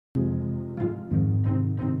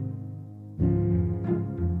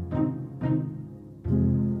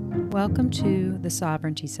Welcome to the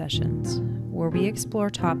Sovereignty Sessions, where we explore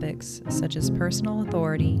topics such as personal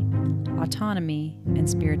authority, autonomy, and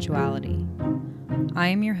spirituality. I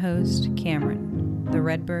am your host, Cameron, the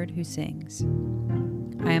redbird who sings.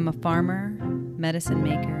 I am a farmer, medicine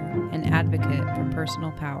maker, and advocate for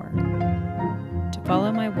personal power. To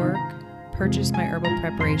follow my work, purchase my herbal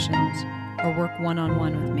preparations, or work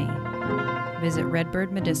one-on-one with me, visit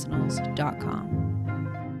redbirdmedicinals.com.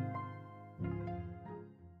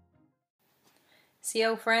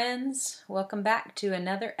 CO friends, welcome back to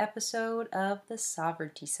another episode of the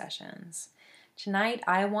Sovereignty Sessions. Tonight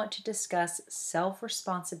I want to discuss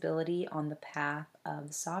self-responsibility on the path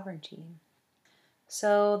of sovereignty.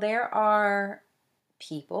 So there are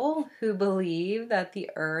people who believe that the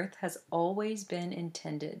Earth has always been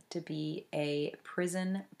intended to be a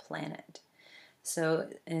prison planet. So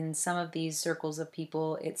in some of these circles of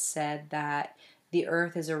people, it's said that the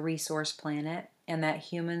Earth is a resource planet and that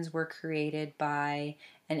humans were created by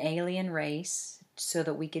an alien race so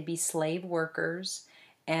that we could be slave workers,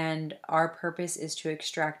 and our purpose is to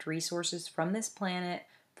extract resources from this planet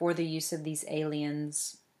for the use of these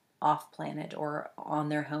aliens off planet or on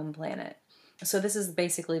their home planet. So this is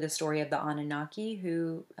basically the story of the Anunnaki,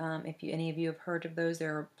 who, any of you have heard of those,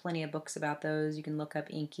 there are plenty of books about those. You can look up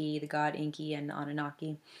Enki, the god Enki, and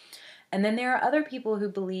Anunnaki. And then there are other people who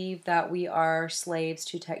believe that we are slaves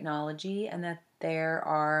to technology and that there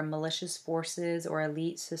are malicious forces or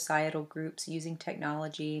elite societal groups using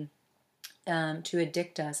technology to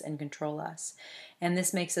addict us and control us. And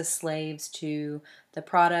this makes us slaves to the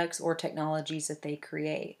products or technologies that they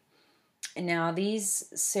create. Now,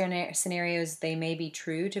 these scenarios, they may be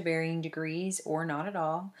true to varying degrees or not at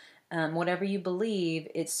all. Whatever you believe,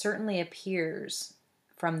 it certainly appears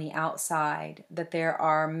from the outside that there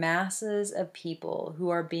are masses of people who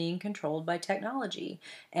are being controlled by technology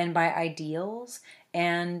and by ideals,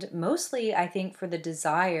 and mostly, I think, for the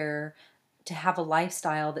desire to have a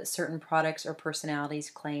lifestyle that certain products or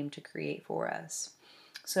personalities claim to create for us.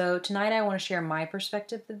 So tonight I want to share my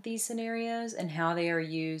perspective of these scenarios and how they are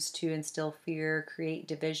used to instill fear, create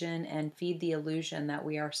division, and feed the illusion that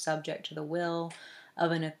we are subject to the will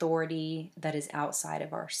of an authority that is outside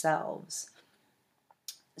of ourselves.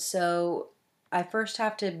 So I first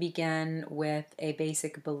have to begin with a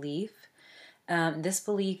basic belief. This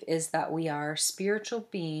belief is that we are spiritual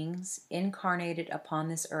beings incarnated upon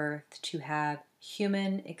this earth to have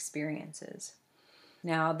human experiences.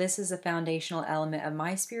 Now, this is a foundational element of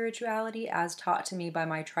my spirituality as taught to me by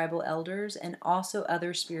my tribal elders and also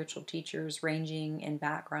other spiritual teachers ranging in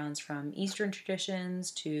backgrounds from Eastern traditions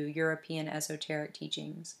to European esoteric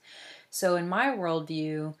teachings. So in my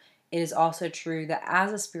worldview, it is also true that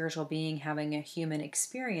as a spiritual being having a human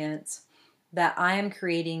experience, that I am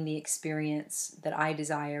creating the experience that I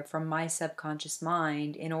desire from my subconscious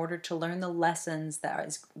mind in order to learn the lessons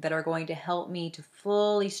that are going to help me to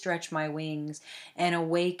fully stretch my wings and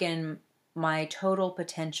awaken my total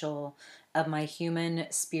potential of my human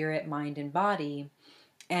spirit, mind, and body.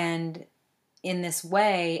 And in this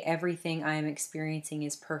way, everything I am experiencing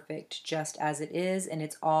is perfect just as it is, and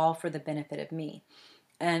it's all for the benefit of me.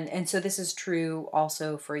 And so this is true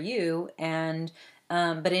also for you,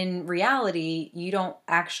 but in reality, you don't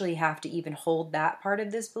actually have to even hold that part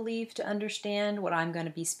of this belief to understand what I'm going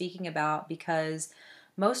to be speaking about, because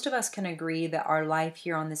most of us can agree that our life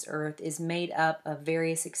here on this earth is made up of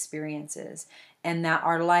various experiences, and that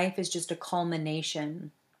our life is just a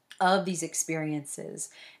culmination of these experiences.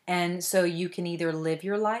 And so you can either live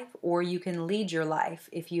your life or you can lead your life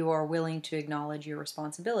if you are willing to acknowledge your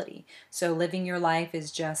responsibility. So living your life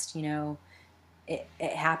is just, it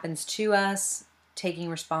happens to us. Taking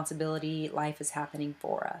responsibility, life is happening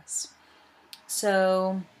for us.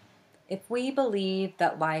 So if we believe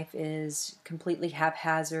that life is completely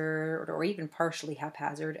haphazard or even partially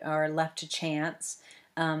haphazard or left to chance,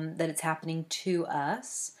 that it's happening to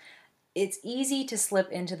us, it's easy to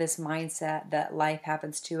slip into this mindset that life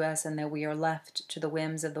happens to us and that we are left to the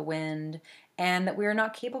whims of the wind and that we are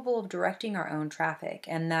not capable of directing our own traffic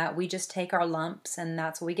and that we just take our lumps and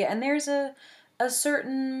that's what we get. And there's a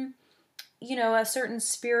certain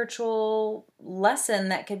spiritual lesson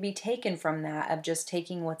that could be taken from that, of just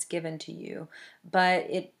taking what's given to you. But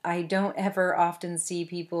I don't ever often see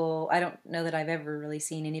people, I don't know that I've ever really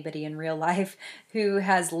seen anybody in real life who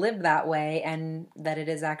has lived that way and that it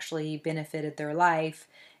has actually benefited their life.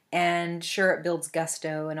 And sure, it builds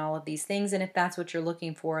gusto and all of these things. And if that's what you're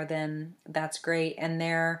looking for, then that's great. And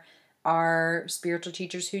there are spiritual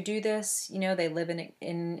teachers who do this. They live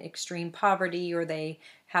in extreme poverty, or they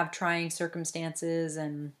have trying circumstances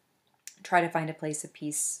and try to find a place of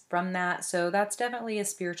peace from that. So that's definitely a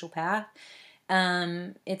spiritual path.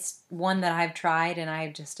 It's one that I've tried, and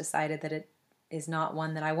I've just decided that it is not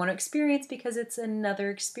one that I want to experience because it's another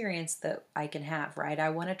experience that I can have, right? I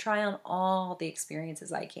want to try on all the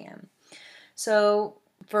experiences I can. So,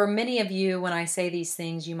 for many of you, when I say these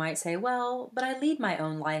things, you might say, well, but I lead my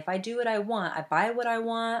own life. I do what I want. I buy what I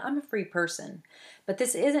want. I'm a free person. But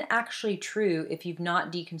this isn't actually true if you've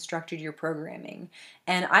not deconstructed your programming.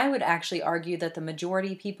 And I would actually argue that the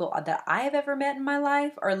majority of people that I've ever met in my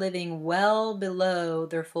life are living well below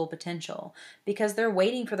their full potential because they're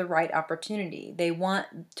waiting for the right opportunity. They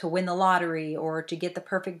want to win the lottery or to get the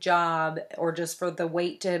perfect job or just for the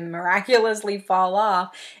weight to miraculously fall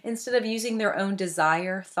off instead of using their own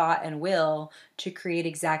desire, thought, and will to create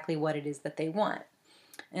exactly what it is that they want.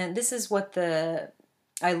 And this is what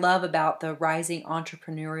I love about the rising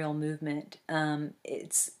entrepreneurial movement.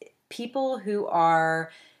 It's people who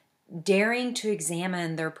are daring to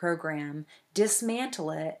examine their program,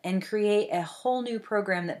 dismantle it, and create a whole new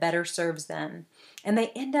program that better serves them. And they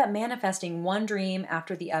end up manifesting one dream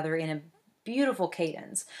after the other in a beautiful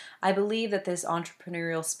cadence. I believe that this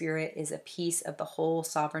entrepreneurial spirit is a piece of the whole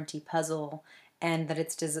sovereignty puzzle and that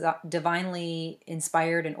it's divinely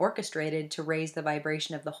inspired and orchestrated to raise the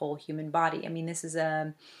vibration of the whole human body. I mean, this is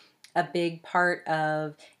a big part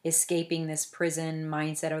of escaping this prison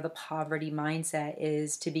mindset or the poverty mindset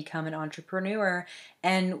is to become an entrepreneur.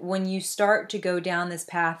 And when you start to go down this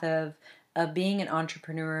path of being an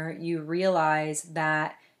entrepreneur, you realize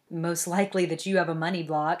that most likely that you have a money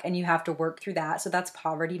block and you have to work through that. So that's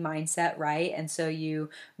poverty mindset, right? And so you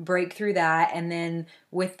break through that. And then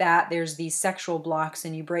with that, there's these sexual blocks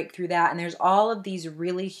and you break through that. And there's all of these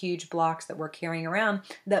really huge blocks that we're carrying around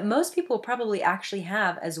that most people probably actually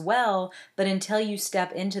have as well. But until you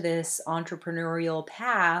step into this entrepreneurial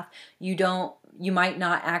path, you might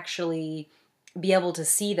not actually be able to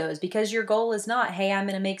see those because your goal is not, hey, I'm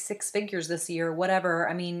going to make 6 figures this year, whatever.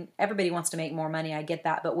 I mean, everybody wants to make more money. I get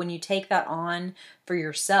that. But when you take that on for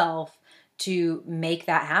yourself to make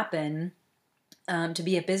that happen, to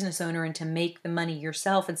be a business owner and to make the money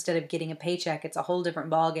yourself instead of getting a paycheck, it's a whole different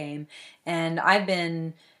ballgame. And I've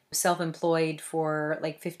been self-employed for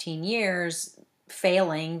like 15 years,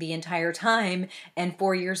 failing the entire time. And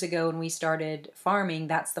 4 years ago when we started farming,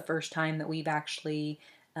 that's the first time that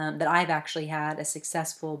that I've actually had a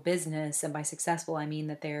successful business. And by successful, I mean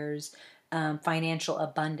that there's financial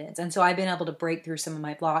abundance. And so I've been able to break through some of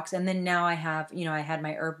my blocks. And then now I have, I had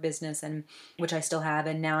my herb business and which I still have.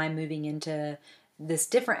 And now I'm moving into this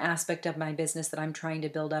different aspect of my business that I'm trying to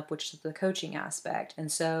build up, which is the coaching aspect. And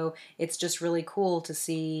so it's just really cool to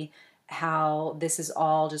see how this is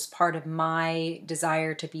all just part of my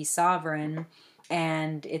desire to be sovereign.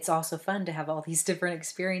 And it's also fun to have all these different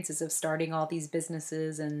experiences of starting all these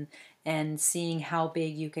businesses and seeing how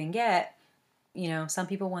big you can get. Some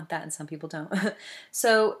people want that and some people don't.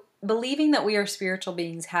 So believing that we are spiritual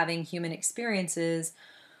beings having human experiences,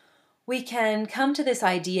 we can come to this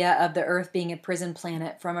idea of the earth being a prison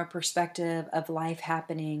planet from a perspective of life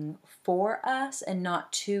happening for us and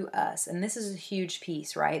not to us. And this is a huge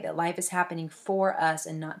piece, right? That life is happening for us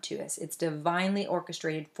and not to us. It's divinely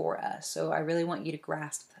orchestrated for us. So I really want you to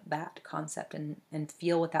grasp that concept and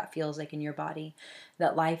feel what that feels like in your body.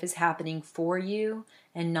 That life is happening for you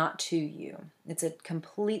and not to you. It's a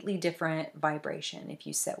completely different vibration if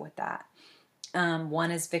you sit with that. One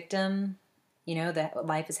is victim. That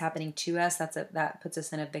life is happening to us, that puts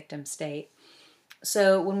us in a victim state.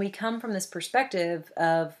 So when we come from this perspective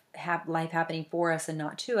of life happening for us and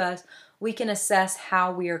not to us, we can assess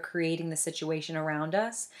how we are creating the situation around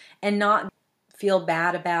us and not feel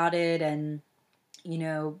bad about it and,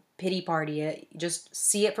 pity party it. Just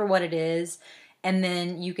see it for what it is. And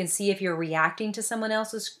then you can see if you're reacting to someone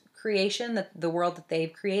else's creation, the world that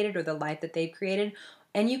they've created or the life that they've created.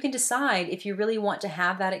 And you can decide if you really want to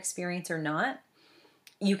have that experience or not.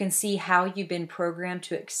 You can see how you've been programmed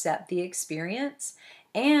to accept the experience.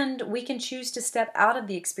 And we can choose to step out of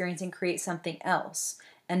the experience and create something else,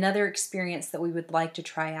 another experience that we would like to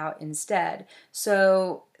try out instead.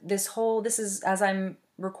 So this is, as I'm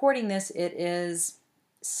recording this, it is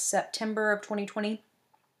September of 2020.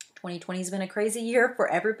 2020 has been a crazy year for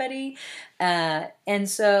everybody. And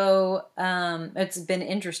so it's been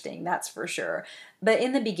interesting, that's for sure. But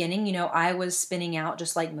in the beginning, I was spinning out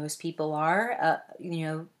just like most people are,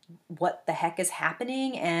 what the heck is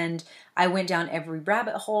happening? And I went down every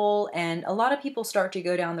rabbit hole. And a lot of people start to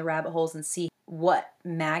go down the rabbit holes and see what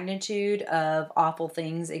magnitude of awful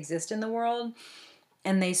things exist in the world.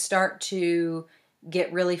 And they start to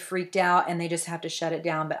get really freaked out and they just have to shut it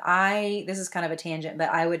down. But this is kind of a tangent, but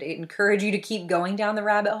I would encourage you to keep going down the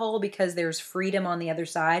rabbit hole, because there's freedom on the other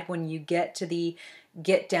side. When you get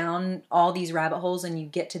down all these rabbit holes and you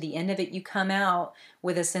get to the end of it, you come out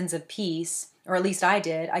with a sense of peace, or at least I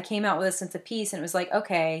did. I came out with a sense of peace, and it was like,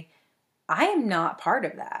 okay, I am not part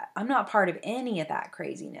of that. I'm not part of any of that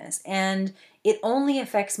craziness. And it only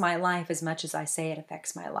affects my life as much as I say it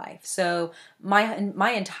affects my life. So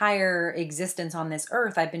my entire existence on this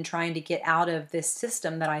earth, I've been trying to get out of this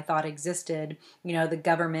system that I thought existed, the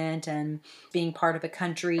government and being part of a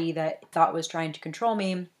country that thought was trying to control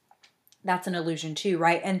me. That's an illusion too,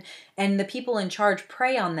 right? And the people in charge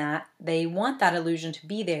prey on that. They want that illusion to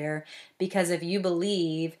be there, because if you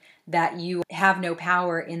believe that you have no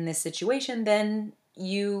power in this situation, then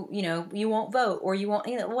you won't vote, or you won't,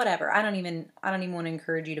 whatever. I don't even want to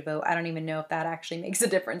encourage you to vote. I don't even know if that actually makes a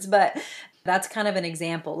difference, but that's kind of an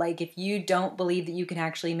example. Like, if you don't believe that you can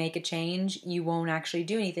actually make a change, you won't actually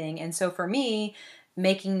do anything. And so for me,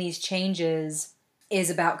 making these changes is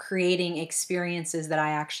about creating experiences that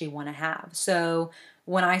I actually want to have. So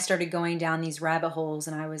when I started going down these rabbit holes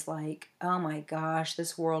and I was like, oh my gosh,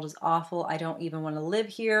 this world is awful. I don't even want to live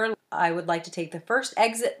here. I would like to take the first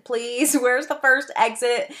exit, please. Where's the first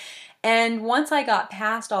exit? And once I got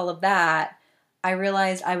past all of that, I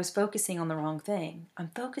realized I was focusing on the wrong thing. I'm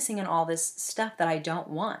focusing on all this stuff that I don't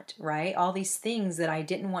want, right? All these things that I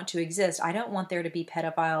didn't want to exist. I don't want there to be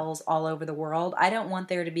pedophiles all over the world. I don't want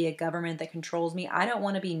there to be a government that controls me. I don't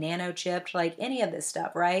want to be nanochipped, like any of this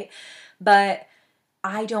stuff, right? But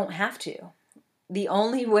I don't have to. The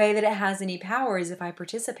only way that it has any power is if I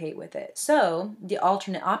participate with it. So the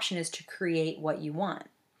alternate option is to create what you want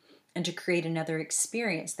and to create another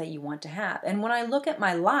experience that you want to have. And when I look at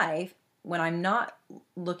my life, when I'm not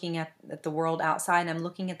looking at the world outside and I'm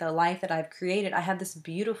looking at the life that I've created, I have this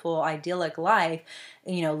beautiful, idyllic life,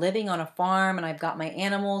 living on a farm, and I've got my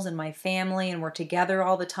animals and my family, and we're together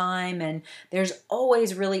all the time, and there's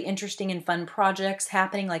always really interesting and fun projects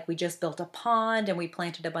happening. Like, we just built a pond and we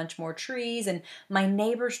planted a bunch more trees, and my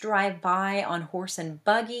neighbors drive by on horse and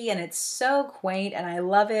buggy, and it's so quaint and I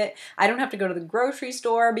love it. I don't have to go to the grocery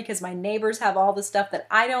store because my neighbors have all the stuff that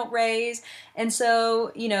I don't raise. And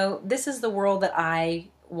so, this is the world that I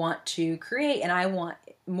want to create, and I want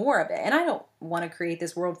more of it. And I don't want to create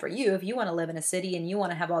this world for you. If you want to live in a city and you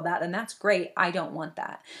want to have all that, then that's great. I don't want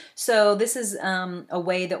that. So this is a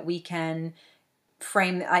way that we can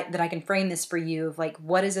that I can frame this for you, of like,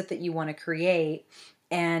 what is it that you want to create?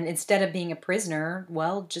 And instead of being a prisoner,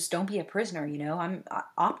 well, just don't be a prisoner.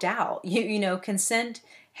 Opt out. Consent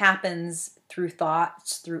happens through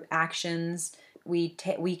thoughts, through actions. We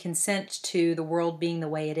consent to the world being the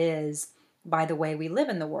way it is by the way we live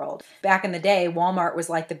in the world. Back in the day, Walmart was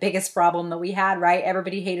like the biggest problem that we had, right?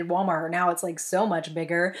 Everybody hated Walmart. Now it's like so much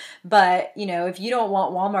bigger. But, if you don't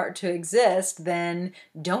want Walmart to exist, then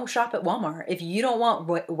don't shop at Walmart. If you don't want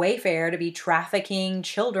Wayfair to be trafficking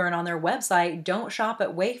children on their website, don't shop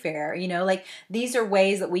at Wayfair. These are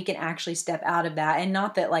ways that we can actually step out of that. And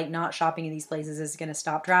not that not shopping in these places is going to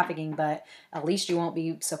stop trafficking, but at least you won't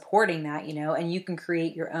be supporting that, and you can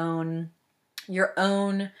create your own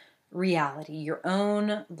reality, your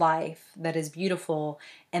own life that is beautiful,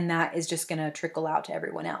 and that is just going to trickle out to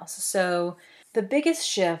everyone else. So the biggest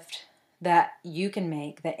shift that you can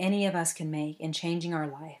make, that any of us can make in changing our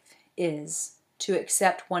life, is to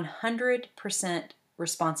accept 100%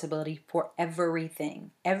 responsibility for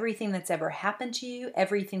everything that's ever happened to you,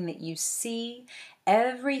 everything that you see,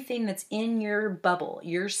 everything that's in your bubble,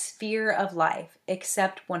 your sphere of life.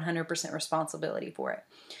 Accept 100% responsibility for it.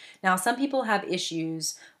 Now, some people have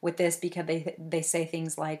issues with this because they say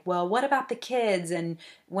things like, well, what about the kids? And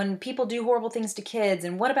when people do horrible things to kids?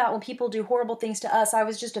 And what about when people do horrible things to us? I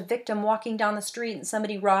was just a victim walking down the street and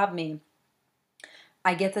somebody robbed me.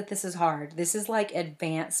 I get that this is hard. This is like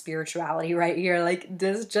advanced spirituality right here. Like,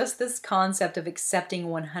 this concept of accepting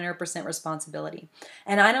 100% responsibility.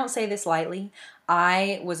 And I don't say this lightly.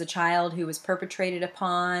 I was a child who was perpetrated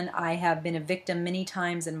upon. I have been a victim many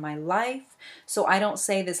times in my life. So I don't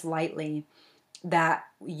say this lightly, that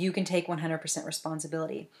you can take 100%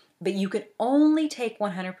 responsibility. But you can only take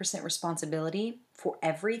 100% responsibility for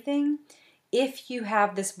everything if you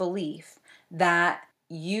have this belief that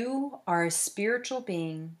you are a spiritual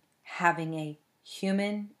being having a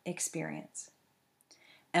human experience.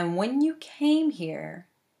 And when you came here,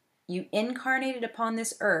 you incarnated upon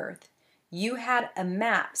this earth, you had a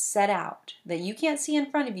map set out that you can't see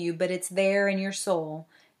in front of you, but it's there in your soul.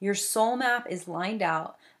 Your soul map is lined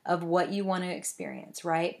out of what you want to experience,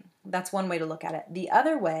 right? That's one way to look at it. The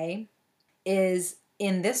other way is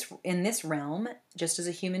in this realm, just as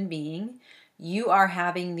a human being, You are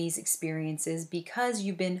having these experiences because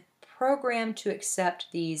you've been programmed to accept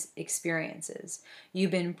these experiences.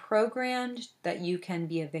 You've been programmed that you can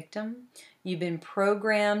be a victim. You've been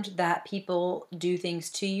programmed that people do things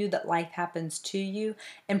to you, that life happens to you,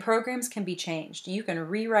 and programs can be changed. You can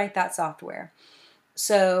rewrite that software.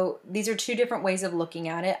 So these are two different ways of looking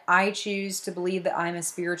at it. I choose to believe that I'm a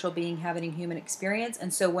spiritual being having a human experience.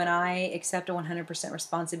 And so when I accept a 100%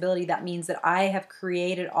 responsibility, that means that I have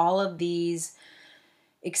created all of these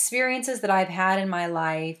experiences that I've had in my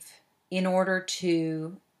life in order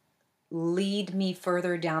to lead me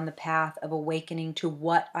further down the path of awakening to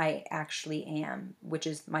what I actually am, which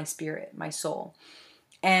is my spirit, my soul.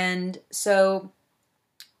 And so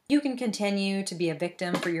you can continue to be a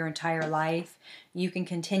victim for your entire life. You can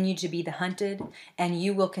continue to be the hunted, and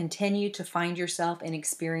you will continue to find yourself in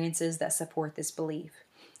experiences that support this belief.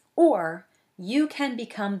 Or you can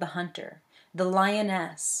become the hunter, the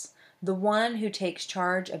lioness, the one who takes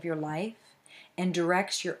charge of your life and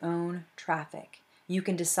directs your own traffic. You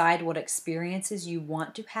can decide what experiences you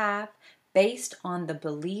want to have based on the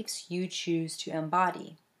beliefs you choose to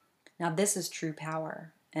embody. Now, this is true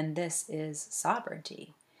power, and this is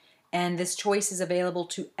sovereignty. And this choice is available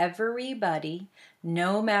to everybody,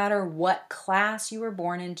 no matter what class you were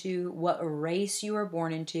born into, what race you were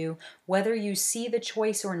born into, whether you see the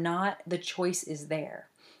choice or not, the choice is there.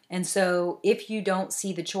 And so if you don't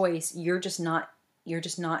see the choice, you're just not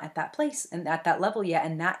at that place and at that level yet,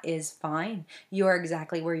 and that is fine. You are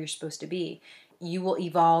exactly where you're supposed to be. You will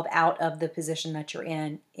evolve out of the position that you're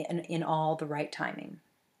in all the right timing.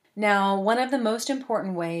 Now, one of the most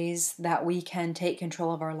important ways that we can take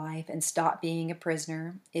control of our life and stop being a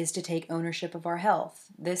prisoner is to take ownership of our health.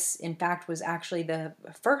 This, in fact, was actually the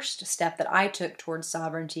first step that I took towards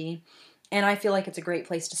sovereignty, and I feel like it's a great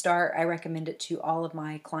place to start. I recommend it to all of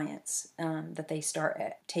my clients, that they start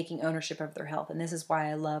at taking ownership of their health, and this is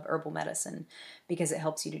why I love herbal medicine, because it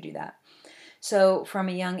helps you to do that. So from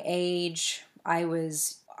a young age, I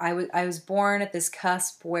was born at this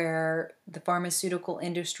cusp where the pharmaceutical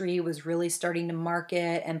industry was really starting to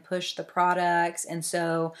market and push the products. And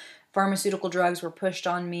so pharmaceutical drugs were pushed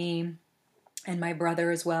on me and my brother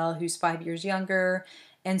as well, who's 5 years younger.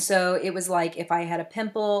 And so it was like, if I had a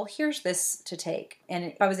pimple, here's this to take. And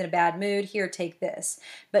if I was in a bad mood, here, take this.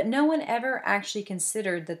 But no one ever actually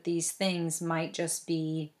considered that these things might just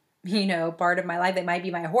be part of my life. They might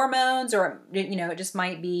be my hormones, or, it just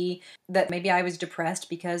might be that maybe I was depressed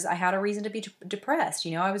because I had a reason to be depressed.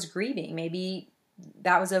 I was grieving. Maybe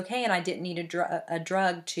that was okay, and I didn't need a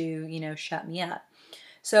drug to, shut me up.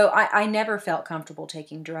 So I never felt comfortable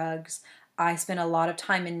taking drugs. I spent a lot of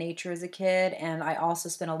time in nature as a kid, and I also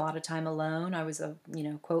spent a lot of time alone. I was a,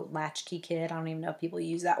 quote, latchkey kid. I don't even know if people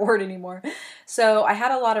use that word anymore. So I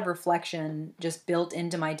had a lot of reflection just built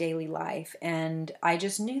into my daily life, and I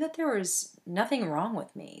just knew that there was nothing wrong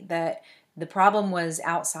with me, that the problem was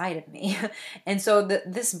outside of me. And so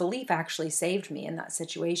this belief actually saved me in that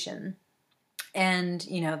situation. And,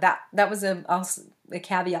 that was a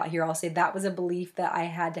caveat here. I'll say that was a belief that I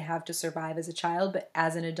had to have to survive as a child. But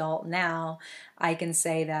as an adult now, I can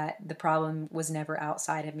say that the problem was never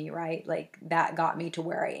outside of me, right? Like, that got me to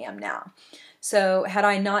where I am now. So had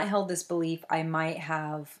I not held this belief, I might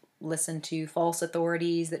have listened to false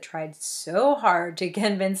authorities that tried so hard to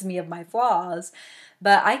convince me of my flaws.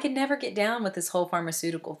 But I could never get down with this whole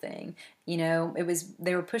pharmaceutical thing.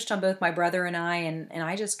 They were pushed on both my brother and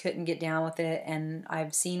I just couldn't get down with it. And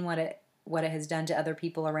I've seen what it has done to other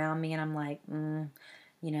people around me, and I'm like,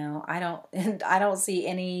 I don't see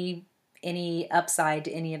any upside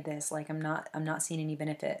to any of this. Like, I'm not seeing any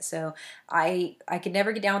benefit. So I could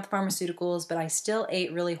never get down with the pharmaceuticals, but I still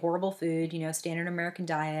ate really horrible food, standard American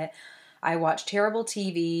diet. I watched terrible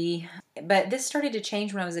TV. But this started to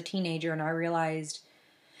change when I was a teenager, and I realized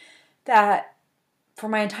that for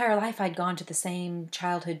my entire life I'd gone to the same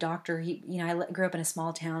childhood doctor. I grew up in a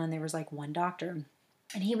small town, and there was like one doctor,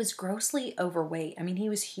 and he was grossly overweight. I mean, he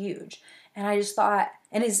was huge. And I just thought,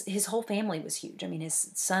 and his whole family was huge. I mean, his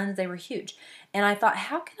sons, they were huge. And I thought,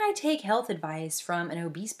 how can I take health advice from an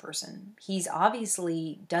obese person? He's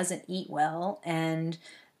obviously doesn't eat well, and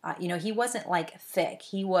he wasn't like thick.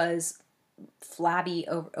 He was flabby,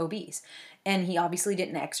 obese. And he obviously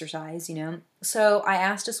didn't exercise, So I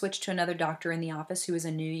asked to switch to another doctor in the office who was a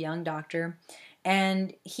new young doctor.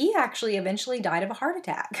 And he actually eventually died of a heart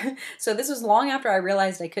attack. So this was long after I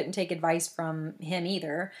realized I couldn't take advice from him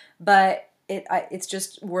either. But it's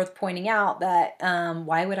just worth pointing out that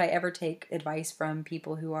why would I ever take advice from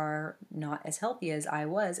people who are not as healthy as I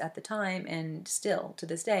was at the time, and still to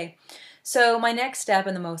this day? So my next step,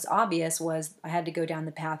 and the most obvious, was I had to go down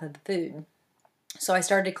the path of the food. So I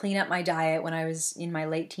started to clean up my diet when I was in my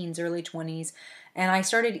late teens, early 20s, and I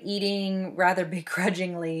started eating rather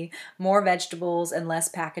begrudgingly more vegetables and less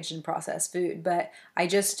packaged and processed food. But I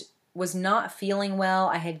just was not feeling well.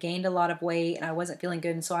 I had gained a lot of weight and I wasn't feeling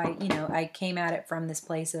good. And so I came at it from this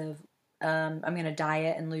place of I'm going to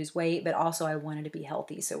diet and lose weight, but also I wanted to be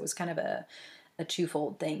healthy. So it was kind of a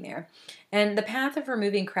twofold thing there. And the path of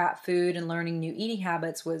removing crap food and learning new eating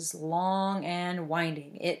habits was long and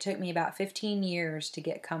winding. It took me about 15 years to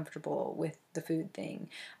get comfortable with the food thing.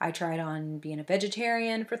 I tried on being a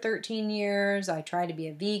vegetarian for 13 years. I tried to be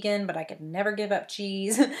a vegan, but I could never give up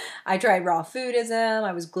cheese. I tried raw foodism.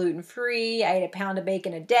 I was gluten free. I ate a pound of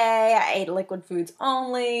bacon a day. I ate liquid foods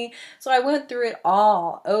only. So I went through it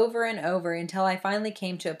all over and over until I finally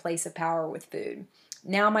came to a place of power with food.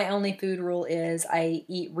 Now my only food rule is I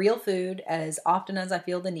eat real food as often as I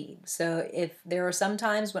feel the need. So if there are some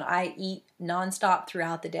times when I eat nonstop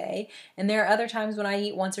throughout the day, and there are other times when I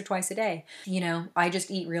eat once or twice a day. I just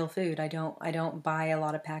eat real food. I don't buy a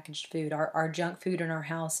lot of packaged food. Our junk food in our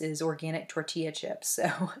house is organic tortilla chips.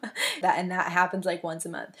 So that happens like once a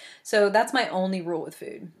month. So that's my only rule with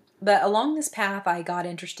food. But along this path, I got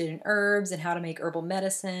interested in herbs and how to make herbal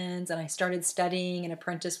medicines, and I started studying and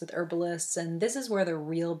apprenticed with herbalists, and this is where the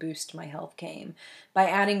real boost to my health came. By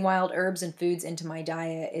adding wild herbs and foods into my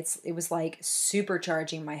diet, it was like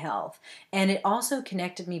supercharging my health. And it also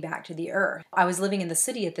connected me back to the earth. I was living in the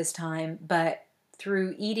city at this time, but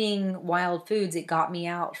through eating wild foods, it got me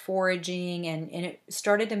out foraging and it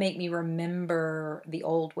started to make me remember the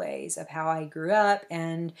old ways of how I grew up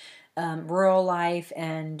and rural life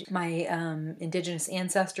and my indigenous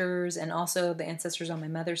ancestors and also the ancestors on my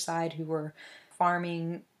mother's side who were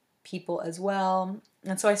farming people as well.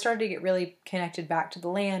 And so I started to get really connected back to the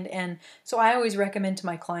land. And so I always recommend to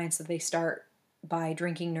my clients that they start by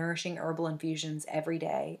drinking nourishing herbal infusions every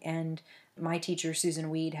day. And my teacher, Susan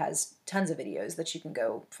Weed, has tons of videos that you can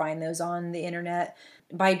go find those on the internet.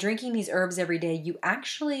 By drinking these herbs every day, you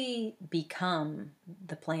actually become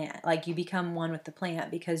the plant. Like you become one with the plant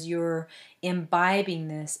because you're imbibing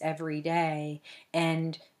this every day.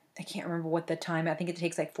 And I can't remember what the time, I think it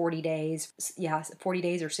takes like 40 days. Yeah, 40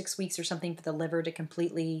 days or 6 weeks or something for the liver to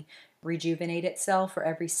completely rejuvenate itself, for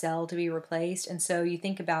every cell to be replaced. And so you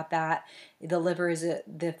think about that, the liver is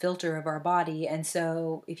the filter of our body. And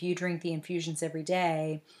so if you drink the infusions every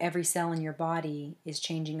day, every cell in your body is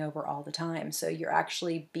changing over all the time. So you're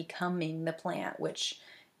actually becoming the plant, which,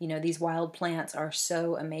 these wild plants are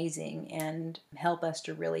so amazing and help us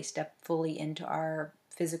to really step fully into our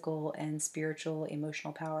physical and spiritual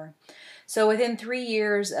emotional power. So within 3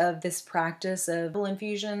 years of this practice of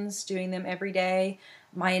infusions, doing them every day,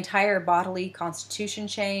 my entire bodily constitution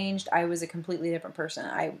changed. I was a completely different person.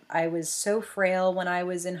 I was so frail when I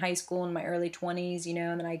was in high school in my early 20s,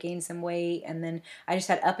 and then I gained some weight and then I just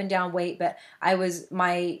had up and down weight, but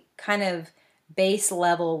my kind of base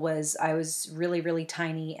level was I was really, really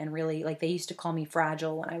tiny and really, like, they used to call me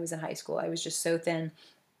fragile when I was in high school. I was just so thin.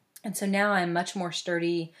 And so now I'm much more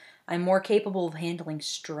sturdy. I'm more capable of handling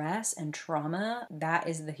stress and trauma. That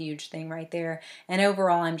is the huge thing right there. And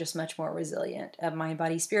overall, I'm just much more resilient of mind,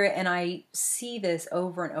 body, spirit. And I see this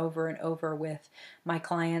over and over and over with my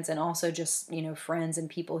clients and also just, friends and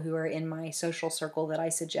people who are in my social circle that I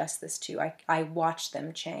suggest this to. I watch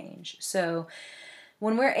them change. So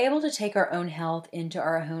when we're able to take our own health into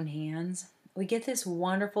our own hands, we get this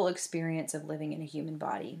wonderful experience of living in a human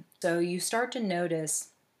body. So you start to notice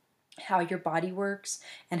how your body works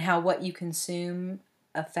and how what you consume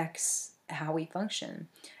affects how we function.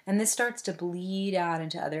 And this starts to bleed out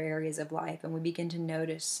into other areas of life, and we begin to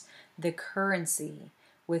notice the currency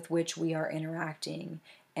with which we are interacting,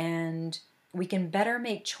 and we can better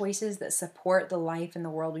make choices that support the life and the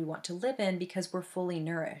world we want to live in because we're fully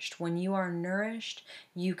nourished. When you are nourished,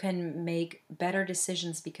 you can make better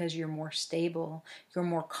decisions because you're more stable, you're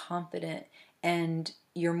more confident, and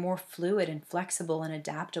you're more fluid and flexible and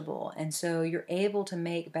adaptable. And so you're able to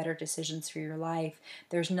make better decisions for your life.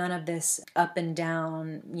 There's none of this up and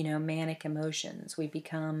down, manic emotions. We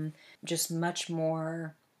become just much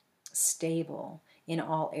more stable in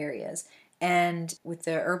all areas. And with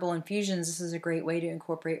the herbal infusions, this is a great way to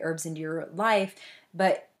incorporate herbs into your life,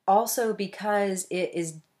 but also because it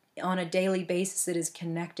is on a daily basis, it is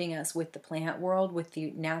connecting us with the plant world, with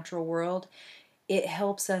the natural world. It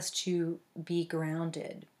helps us to be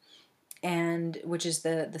grounded, and which is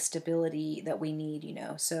the stability that we need.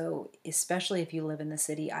 So especially if you live in the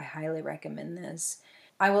city, I highly recommend this.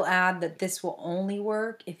 I will add that this will only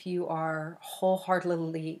work if you are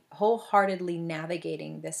wholeheartedly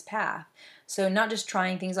navigating this path. So not just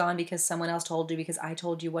trying things on because someone else told you, because I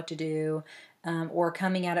told you what to do, or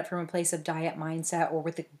coming at it from a place of diet mindset or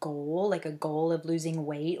with a goal, like a goal of losing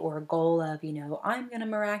weight or a goal of, I'm going to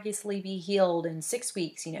miraculously be healed in 6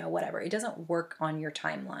 weeks, whatever. It doesn't work on your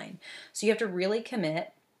timeline. So you have to really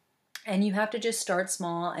commit, and you have to just start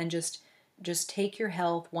small and just take your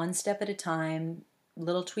health one step at a time,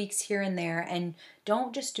 little tweaks here and there, and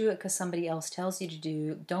don't just do it because somebody else tells you to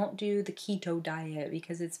do. Don't do the keto diet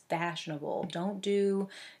because it's fashionable. Don't do,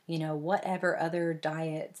 whatever other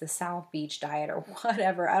diets, the South Beach diet or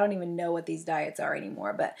whatever. I don't even know what these diets are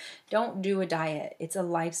anymore, but don't do a diet. It's a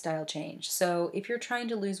lifestyle change. So if you're trying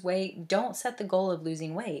to lose weight, don't set the goal of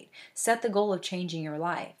losing weight. Set the goal of changing your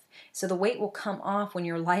life. So the weight will come off when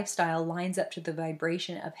your lifestyle lines up to the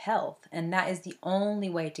vibration of health. And that is the only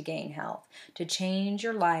way to gain health, to change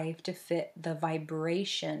your life to fit the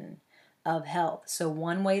vibration of health. So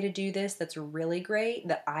one way to do this that's really great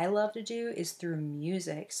that I love to do is through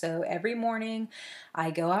music. So every morning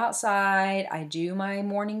I go outside, I do my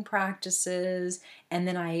morning practices, and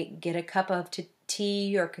then I get a cup of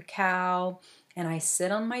tea or cacao, and I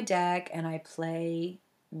sit on my deck and I play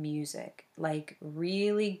music, like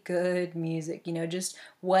really good music, just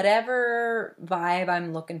whatever vibe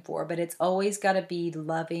I'm looking for, but it's always got to be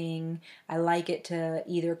loving. I like it to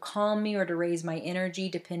either calm me or to raise my energy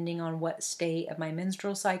depending on what state of my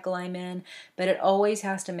menstrual cycle I'm in, but it always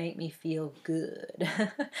has to make me feel good.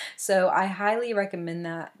 So I highly recommend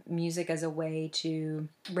that music as a way to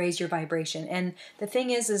raise your vibration. And the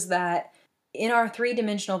thing is that in our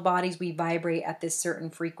three-dimensional bodies, we vibrate at this certain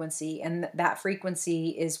frequency, and that frequency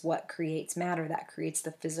is what creates matter, that creates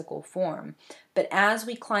the physical form. But as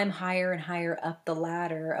we climb higher and higher up the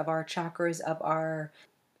ladder of our chakras, of our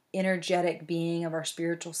energetic being, of our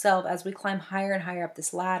spiritual self, as we climb higher and higher up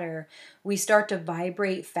this ladder, we start to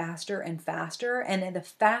vibrate faster and faster, and the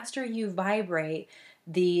faster you vibrate,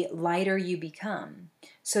 the lighter you become.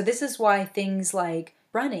 So this is why things like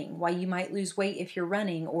running, why you might lose weight if you're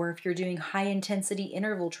running, or if you're doing high intensity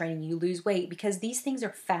interval training, you lose weight, because these things are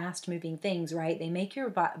fast moving things, right? They make your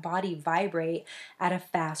body vibrate at a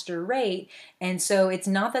faster rate. And so it's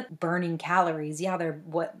not that burning calories, yeah, they're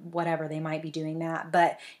whatever, they might be doing that,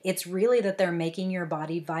 but it's really that they're making your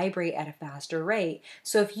body vibrate at a faster rate.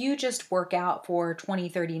 So if you just work out for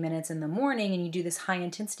 20-30 minutes in the morning and you do this high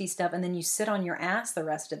intensity stuff and then you sit on your ass the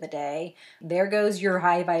rest of the day, there goes your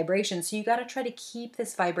high vibration. So you got to try to keep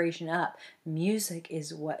this vibration up. Music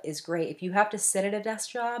is what is great. If you have to sit at a desk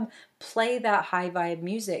job, play that high vibe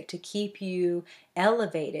music to keep you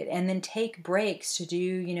elevated, and then take breaks to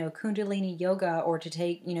do, Kundalini yoga, or to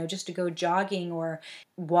take, just to go jogging or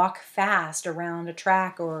walk fast around a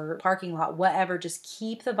track or parking lot, whatever. Just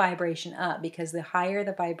keep the vibration up, because the higher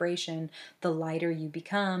the vibration, the lighter you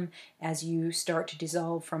become as you start to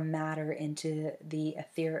dissolve from matter into the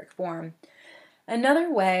etheric form.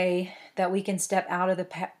 Another way that we can step out of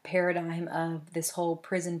the paradigm of this whole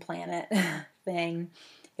prison planet thing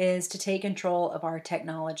is to take control of our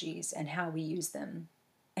technologies and how we use them.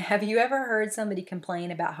 Have you ever heard somebody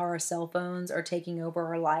complain about how our cell phones are taking over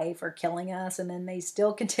our life or killing us, and then they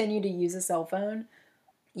still continue to use a cell phone?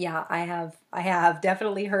 Yeah, I have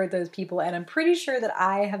definitely heard those people, and I'm pretty sure that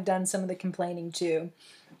I have done some of the complaining too.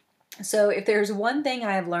 So if there's one thing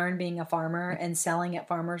I have learned being a farmer and selling at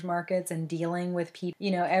farmers markets and dealing with people,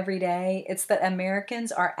 every day, it's that Americans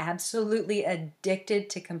are absolutely addicted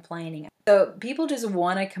to complaining. So people just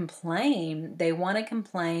want to complain. They want to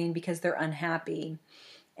complain because they're unhappy.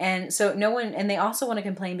 And so they also want to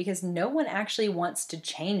complain because no one actually wants to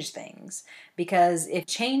change things. Because if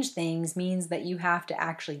change things means that you have to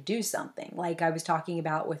actually do something. Like I was talking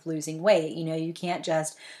about with losing weight, you can't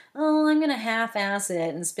just, I'm going to half-ass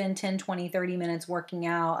it and spend 10, 20, 30 minutes working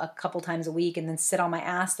out a couple times a week and then sit on my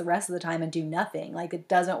ass the rest of the time and do nothing. Like, it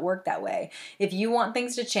doesn't work that way. If you want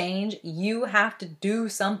things to change, you have to do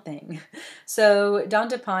something. So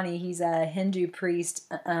Dandapani, he's a Hindu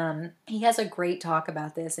priest. He has a great talk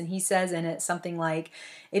about this, and he says in it something like,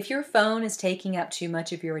 if your phone is taking up too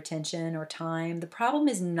much of your attention or time, the problem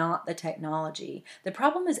is not the technology. The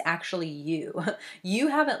problem is actually you. You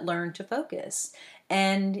haven't learned to focus.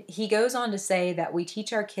 And he goes on to say that we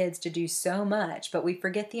teach our kids to do so much, but we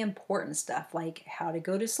forget the important stuff, like how to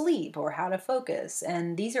go to sleep or how to focus.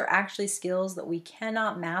 And these are actually skills that we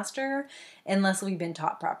cannot master unless we've been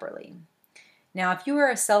taught properly. Now, if you are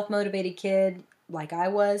a self-motivated kid, like I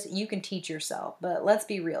was, you can teach yourself. But let's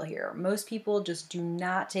be real here. Most people just do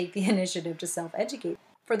not take the initiative to self-educate.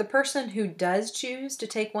 For the person who does choose to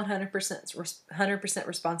take 100%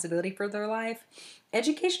 responsibility for their life,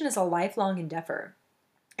 education is a lifelong endeavor.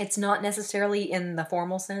 It's not necessarily in the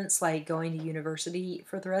formal sense, like going to university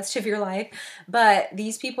for the rest of your life, but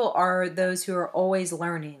these people are those who are always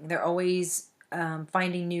learning. They're always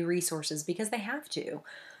finding new resources because they have to.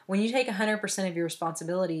 When you take 100% of your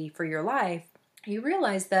responsibility for your life, you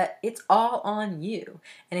realize that it's all on you.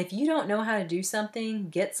 And if you don't know how to do something,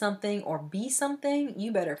 get something, or be something,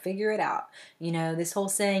 you better figure it out. You know, this whole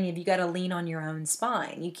saying, if you got to lean on your own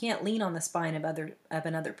spine, you can't lean on the spine of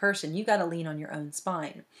another person. You got to lean on your own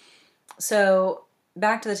spine. So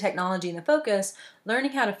back to the technology and the focus,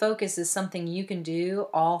 learning how to focus is something you can do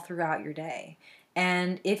all throughout your day.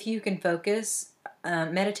 And if you can focus,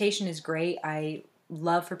 meditation is great. I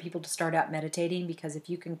love for people to start out meditating because if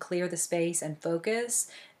you can clear the space and focus,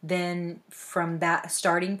 then from that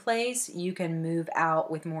starting place, you can move out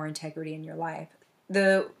with more integrity in your life.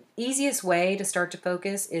 The easiest way to start to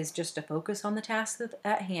focus is just to focus on the task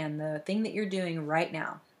at hand, the thing that you're doing right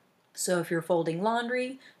now. So if you're folding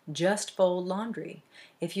laundry, just fold laundry.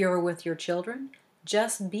 If you're with your children,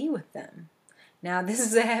 just be with them. Now, this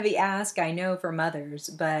is a heavy ask, I know, for mothers,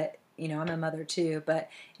 but, you know, I'm a mother too, but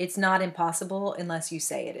it's not impossible unless you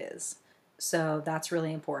say it is. So that's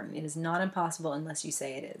really important. It is not impossible unless you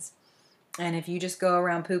say it is. And if you just go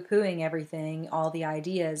around poo-pooing everything, all the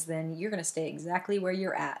ideas, then you're going to stay exactly where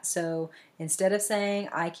you're at. So instead of saying,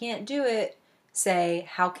 I can't do it, say,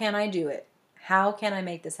 how can I do it? How can I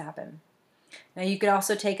make this happen? Now you could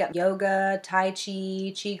also take up yoga, tai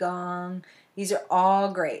chi, qigong. These are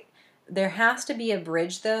all great. There has to be a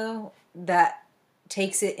bridge though that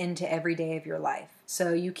takes it into every day of your life.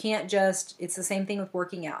 So you can't just, it's the same thing with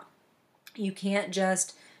working out. You can't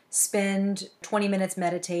just spend 20 minutes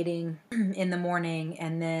meditating in the morning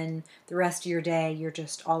and then the rest of your day you're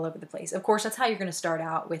just all over the place. Of course, that's how you're going to start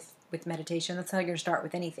out with meditation. That's how you're going to start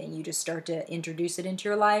with anything. You just start to introduce it into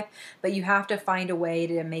your life, but you have to find a way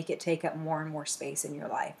to make it take up more and more space in your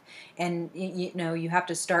life. And you know, you have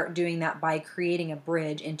to start doing that by creating a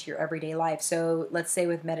bridge into your everyday life. So let's say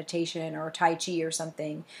with meditation or Tai Chi or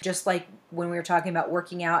something, just like when we were talking about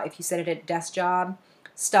working out, if you set it at a desk job,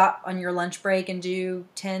 stop on your lunch break and do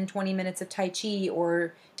 10, 20 minutes of Tai Chi,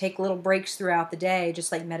 or take little breaks throughout the day,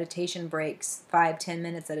 just like meditation breaks, 5, 10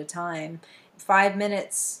 minutes at a time. 5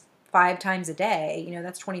 minutes, 5 times a day, you know,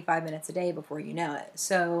 that's 25 minutes a day before you know it.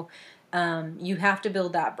 So you have to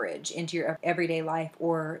build that bridge into your everyday life,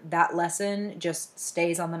 or that lesson just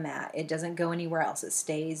stays on the mat. It doesn't go anywhere else. It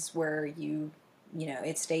stays where you know,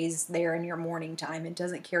 it stays there in your morning time. It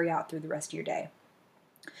doesn't carry out through the rest of your day.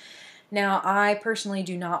 Now, I personally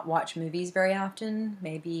do not watch movies very often,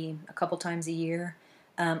 maybe a couple times a year.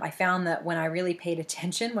 I found that when I really paid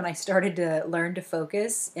attention, when I started to learn to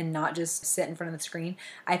focus and not just sit in front of the screen,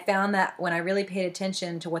 I found that when I really paid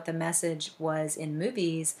attention to what the message was in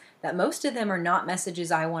movies, that most of them are not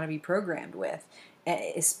messages I want to be programmed with.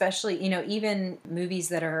 Especially, you know, even movies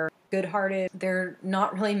that are good-hearted, they're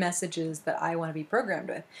not really messages that I want to be programmed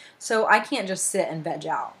with. So I can't just sit and veg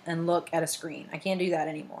out and look at a screen. I can't do that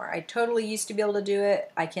anymore. I totally used to be able to do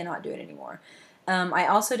it. I cannot do it anymore. I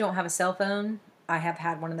also don't have a cell phone. I have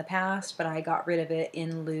had one in the past, but I got rid of it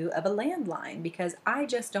in lieu of a landline because I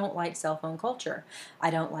just don't like cell phone culture. I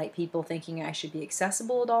don't like people thinking I should be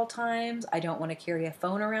accessible at all times. I don't want to carry a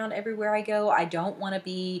phone around everywhere I go. I don't want to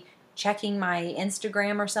be checking my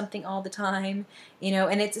Instagram or something all the time, you know,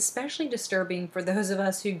 and it's especially disturbing for those of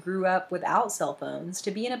us who grew up without cell phones to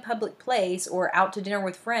be in a public place or out to dinner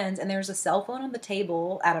with friends and there's a cell phone on the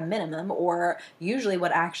table at a minimum, or usually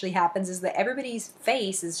what actually happens is that everybody's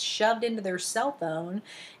face is shoved into their cell phone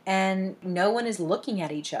and no one is looking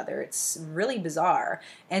at each other. It's really bizarre.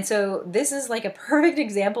 And so this is like a perfect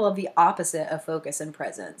example of the opposite of focus and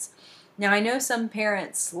presence. Now, I know some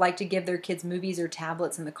parents like to give their kids movies or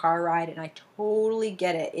tablets in the car ride, and I totally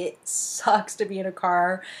get it. It sucks to be in a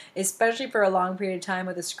car, especially for a long period of time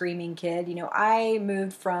with a screaming kid. You know, I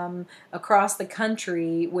moved from across the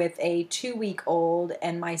country with a 2-week-old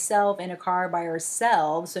and myself in a car by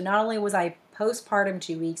ourselves. So not only was I postpartum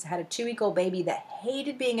 2 weeks, I had a 2-week-old baby that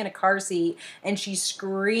hated being in a car seat, and she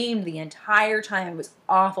screamed the entire time. It was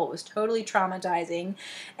awful. It was totally traumatizing.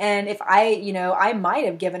 And if I might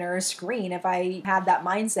have given her a screen if I had that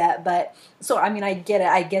mindset. But so, I mean, I get it.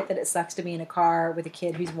 I get that it sucks to be in a car with a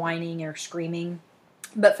kid who's whining or screaming.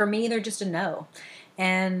 But for me, they're just a no.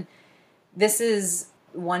 And this is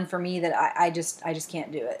one for me that I just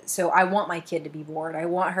can't do it. So I want my kid to be bored. I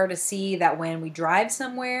want her to see that when we drive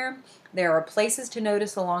somewhere, there are places to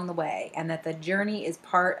notice along the way, and that the journey is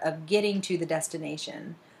part of getting to the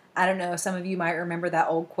destination. I don't know, some of you might remember that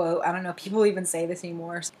old quote. I don't know if people even say this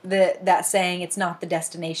anymore. That saying, it's not the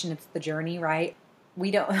destination, it's the journey, right?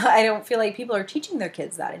 I don't feel like people are teaching their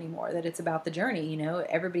kids that anymore, that it's about the journey, you know?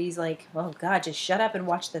 Everybody's like, oh God, just shut up and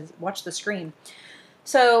watch the screen.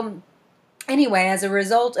 So anyway, as a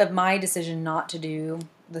result of my decision not to do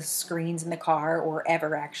the screens in the car, or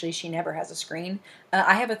ever actually. She never has a screen.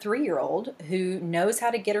 I have a 3-year-old who knows how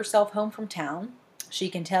to get herself home from town. She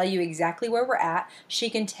can tell you exactly where we're at. She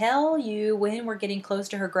can tell you when we're getting close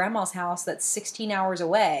to her grandma's house that's 16 hours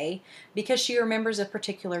away because she remembers a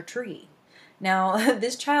particular tree. Now,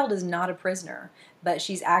 this child is not a prisoner, but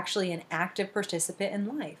she's actually an active participant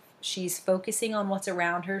in life. She's focusing on what's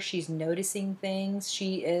around her. She's noticing things.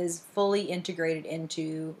 She is fully integrated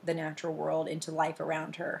into the natural world, into life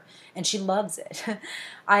around her, and she loves it.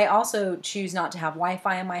 I also choose not to have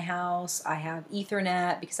Wi-Fi in my house. I have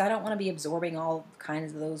Ethernet because I don't want to be absorbing all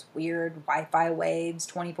kinds of those weird Wi-Fi waves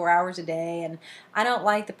 24 hours a day, and I don't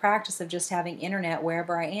like the practice of just having internet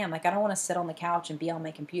wherever I am. Like, I don't want to sit on the couch and be on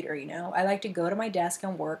my computer, you know? I like to go to my desk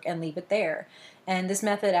and work and leave it there. And this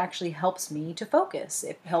method actually helps me to focus.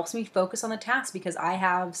 It helps me focus on the task because I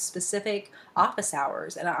have specific office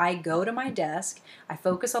hours, and I go to my desk, I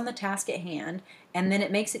focus on the task at hand, and then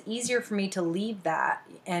it makes it easier for me to leave that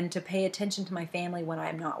and to pay attention to my family when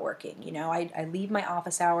I'm not working. You know, I leave my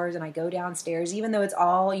office hours and I go downstairs, even though it's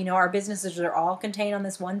all, you know, our businesses are all contained on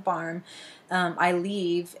this one farm. I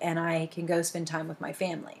leave and I can go spend time with my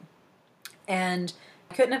family. And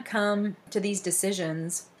I couldn't have come to these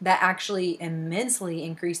decisions that actually immensely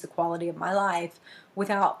increase the quality of my life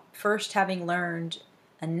without first having learned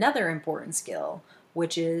another important skill,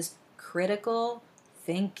 which is critical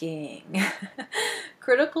thinking.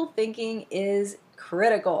 Critical thinking is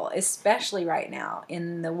critical, especially right now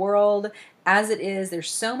in the world as it is. There's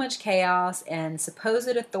so much chaos, and supposed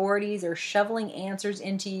authorities are shoveling answers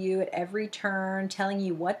into you at every turn, telling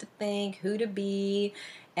you what to think, who to be.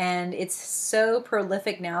 And it's so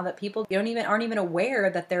prolific now that people aren't even aware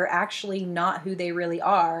that they're actually not who they really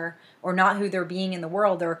are, or not who they're being in the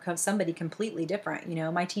world. They're somebody completely different. You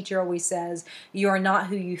know, my teacher always says, you are not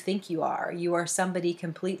who you think you are. You are somebody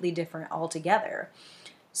completely different altogether.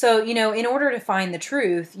 So, you know, in order to find the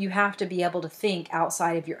truth, you have to be able to think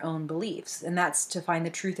outside of your own beliefs. And that's to find the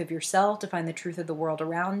truth of yourself, to find the truth of the world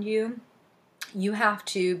around you. You have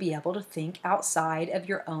to be able to think outside of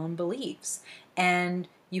your own beliefs. And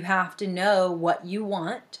you have to know what you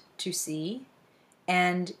want to see,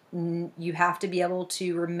 and you have to be able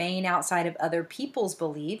to remain outside of other people's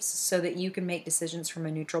beliefs so that you can make decisions from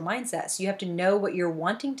a neutral mindset. So you have to know what you're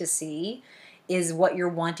wanting to see. Is what you're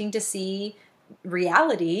wanting to see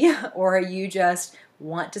reality, or you just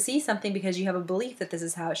want to see something because you have a belief that this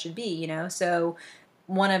is how it should be, you know? So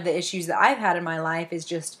one of the issues that I've had in my life is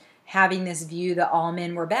just having this view that all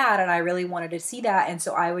men were bad, and I really wanted to see that, and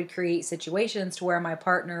so I would create situations to where my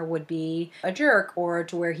partner would be a jerk, or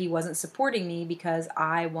to where he wasn't supporting me because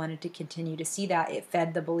I wanted to continue to see that. It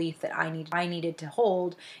fed the belief that I needed to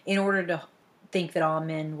hold in order to think that all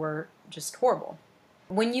men were just horrible.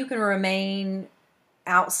 When you can remain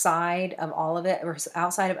outside of all of it, or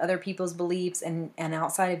outside of other people's beliefs, and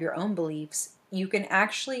outside of your own beliefs, you can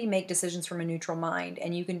actually make decisions from a neutral mind,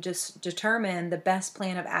 and you can just determine the best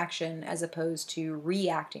plan of action as opposed to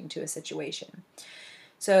reacting to a situation.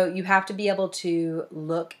 So you have to be able to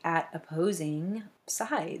look at opposing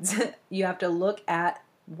sides. You have to look at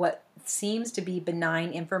what seems to be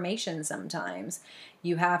benign information sometimes.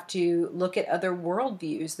 You have to look at other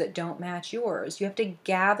worldviews that don't match yours. You have to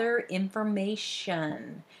gather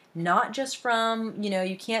information, not just from,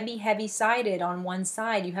 you can't be heavy-sided on one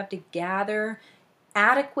side. You have to gather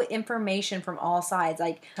adequate information from all sides.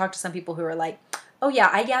 Like, talk to some people who are like, oh yeah,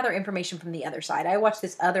 I gather information from the other side. I watch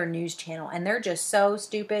this other news channel and they're just so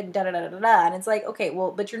stupid, da da da da da. And it's like, okay,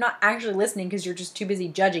 well, but you're not actually listening because you're just too busy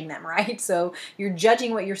judging them, right? So you're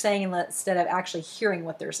judging what you're saying instead of actually hearing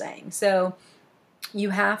what they're saying. So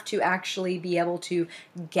you have to actually be able to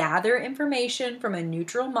gather information from a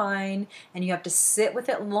neutral mind, and you have to sit with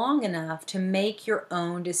it long enough to make your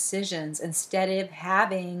own decisions instead of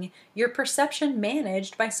having your perception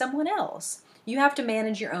managed by someone else. You have to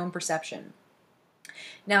manage your own perception.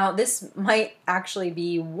 Now, this might actually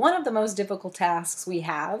be one of the most difficult tasks we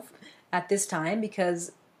have at this time,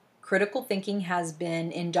 because critical thinking has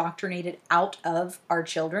been indoctrinated out of our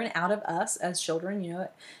children, out of us as children.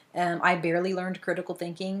 I barely learned critical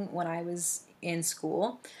thinking when I was in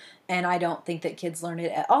school, and I don't think that kids learn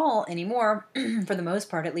it at all anymore, for the most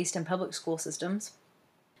part, at least in public school systems.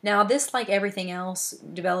 Now, this, like everything else,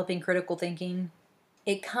 developing critical thinking,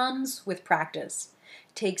 it comes with practice.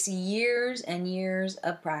 It takes years and years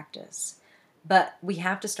of practice, but we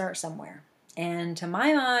have to start somewhere. And to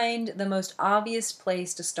my mind, the most obvious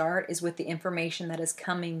place to start is with the information that is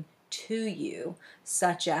coming to you,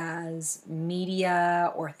 such as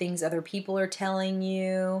media or things other people are telling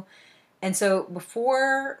you. And so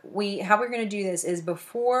how we're going to do this is,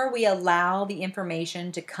 before we allow the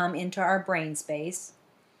information to come into our brain space,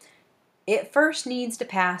 It first needs to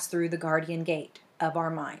pass through the guardian gate of our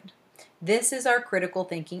mind. This is our critical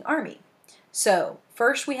thinking army. So,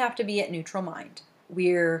 first we have to be at neutral mind.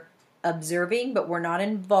 We're observing, but we're not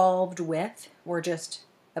involved with. We're just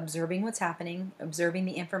observing what's happening, observing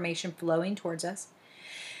the information flowing towards us.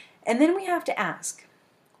 And then we have to ask,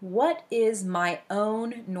 what is my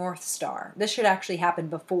own North Star? This should actually happen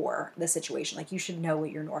before the situation. Like, you should know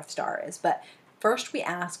what your North Star is. But first we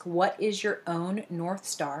ask, what is your own North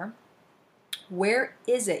Star? Where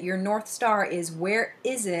is it? Your North Star is, where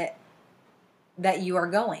is it that you are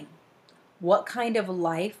going? What kind of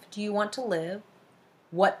life do you want to live?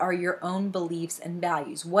 What are your own beliefs and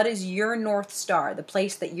values? What is your North Star, the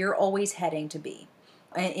place that you're always heading to be?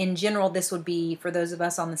 In general, this would be, for those of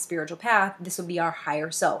us on the spiritual path, this would be our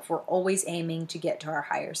higher self. We're always aiming to get to our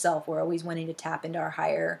higher self. We're always wanting to tap into our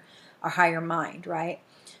higher mind, right?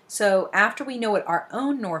 So after we know what our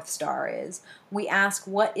own North Star is, we ask,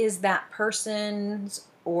 what is that person's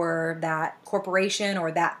or that corporation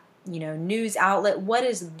or that, news outlet, what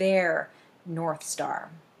is their North Star?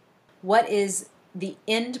 What is the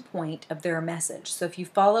end point of their message? So if you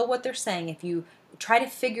follow what they're saying, if you try to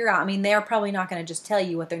figure out, they're probably not going to just tell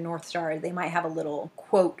you what their North Star is. They might have a little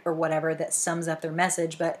quote or whatever that sums up their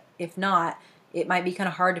message, but if not, it might be kind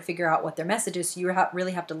of hard to figure out what their message is, so you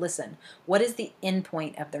really have to listen. What is the end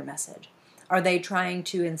point of their message? Are they trying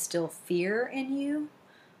to instill fear in you?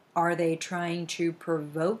 Are they trying to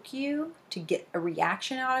provoke you to get a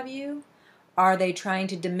reaction out of you? Are they trying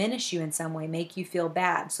to diminish you in some way, make you feel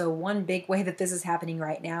bad? So one big way that this is happening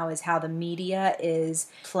right now is how the media is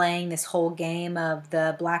playing this whole game of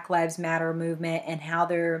the Black Lives Matter movement and how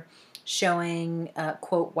they're showing,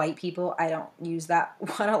 quote, white people. I don't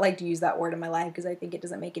like to use that word in my life because I think it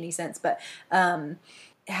doesn't make any sense, but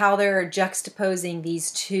how they're juxtaposing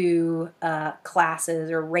these two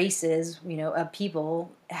classes or races, of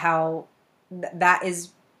people, how that is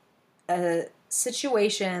a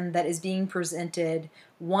situation that is being presented,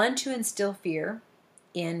 one, to instill fear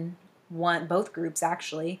in both groups.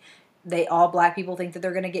 Actually, all black people think that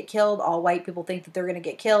they're going to get killed, all white people think that they're going to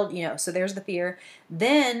get killed, so there's the fear.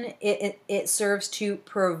 Then it serves to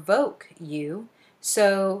provoke you.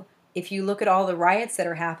 So if you look at all the riots that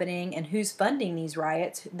are happening and who's funding these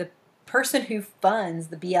riots, the person who funds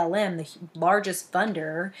the BLM, the largest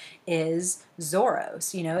funder, is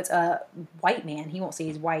Soros. It's a white man. He won't say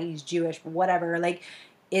he's white, he's Jewish, but whatever. Like,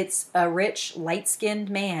 it's a rich, light-skinned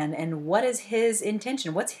man. And what is his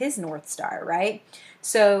intention? What's his North Star, right?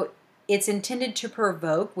 So it's intended to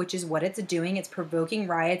provoke, which is what it's doing. It's provoking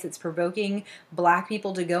riots. It's provoking black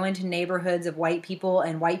people to go into neighborhoods of white people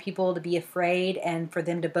and white people to be afraid and for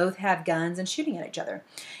them to both have guns and shooting at each other.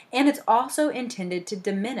 And it's also intended to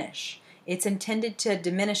diminish. It's intended to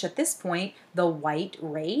diminish at this point the white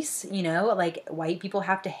race, like white people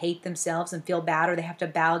have to hate themselves and feel bad, or they have to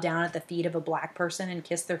bow down at the feet of a black person and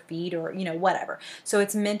kiss their feet, or, whatever. So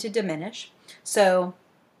it's meant to diminish. So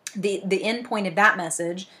the end point of that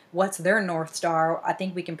message, what's their North Star? I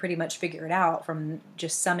think we can pretty much figure it out from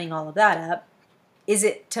just summing all of that up. Is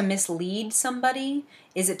it to mislead somebody?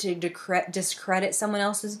 Is it to discredit someone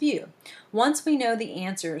else's view? Once we know the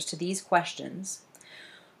answers to these questions,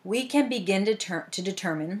 we can begin to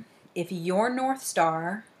determine if your North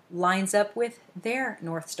Star lines up with their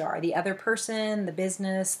North Star, the other person, the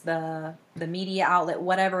business, the media outlet,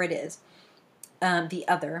 whatever it is,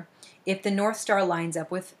 if the North Star lines up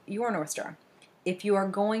with your North Star, if you are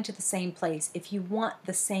going to the same place, if you want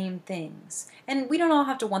the same things. And we don't all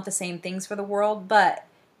have to want the same things for the world, but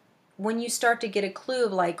when you start to get a clue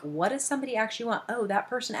of like, what does somebody actually want? Oh, that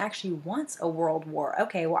person actually wants a world war.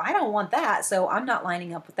 Okay, well, I don't want that, so I'm not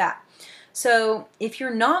lining up with that. So if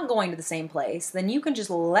you're not going to the same place, then you can just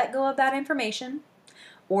let go of that information,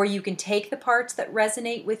 or you can take the parts that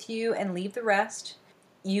resonate with you and leave the rest.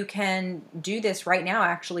 You can do this right now,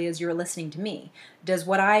 actually, as you're listening to me. Does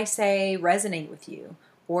what I say resonate with you?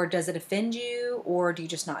 Or does it offend you? Or do you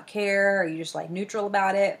just not care? Are you just like neutral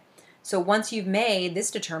about it? So once you've made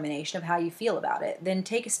this determination of how you feel about it, then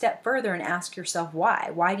take a step further and ask yourself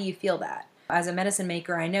why. Why do you feel that? As a medicine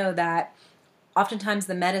maker, I know that oftentimes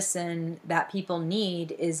the medicine that people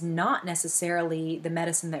need is not necessarily the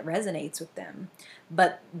medicine that resonates with them,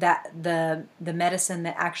 but that the medicine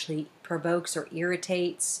that actually provokes or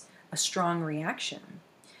irritates a strong reaction.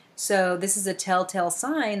 So this is a telltale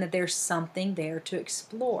sign that there's something there to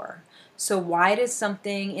explore. So why does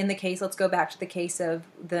something, in the case, let's go back to the case of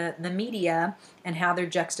the media and how they're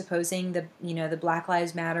juxtaposing the Black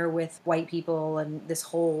Lives Matter with white people and this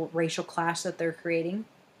whole racial clash that they're creating.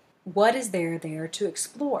 What is there to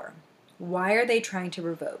explore? Why are they trying to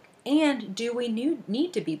provoke? And do we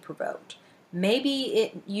need to be provoked?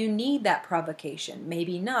 Maybe you need that provocation,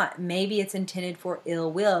 maybe not. Maybe it's intended for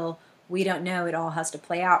ill will. We don't know. It all has to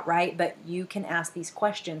play out, right? But you can ask these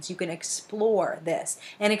questions. You can explore this.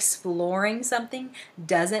 And exploring something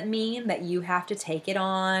doesn't mean that you have to take it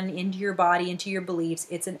on into your body, into your beliefs.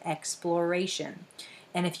 It's an exploration.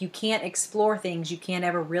 And if you can't explore things, you can't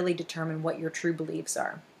ever really determine what your true beliefs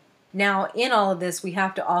are. Now, in all of this, we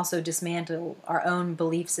have to also dismantle our own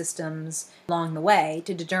belief systems along the way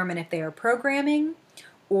to determine if they are programming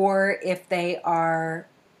or if they are,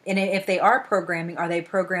 and if they are programming, are they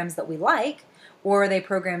programs that we like, or are they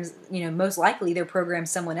programs, most likely they're programs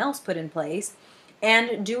someone else put in place.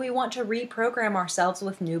 And do we want to reprogram ourselves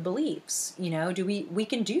with new beliefs? We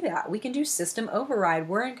can do that. We can do system override.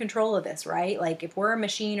 We're in control of this, right? Like if we're a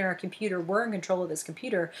machine or a computer, we're in control of this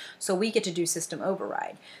computer, so we get to do system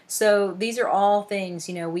override. So these are all things,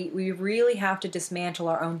 we really have to dismantle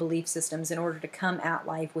our own belief systems in order to come at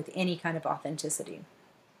life with any kind of authenticity.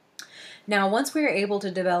 Now, once we are able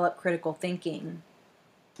to develop critical thinking,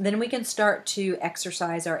 then we can start to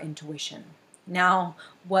exercise our intuition. Now,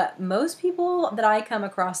 what most people that I come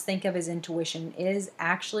across think of as intuition is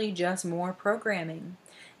actually just more programming.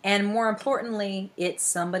 And more importantly, it's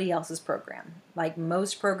somebody else's program. Like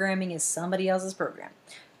most programming is somebody else's program.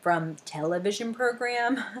 From television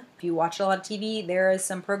program, if you watch a lot of TV, there is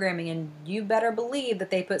some programming, and you better believe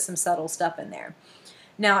that they put some subtle stuff in there.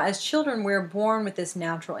 Now, as children, we're born with this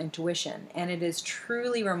natural intuition, and it is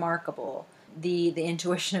truly remarkable. The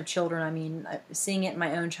intuition of children, I mean, seeing it in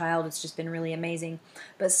my own child, it's just been really amazing.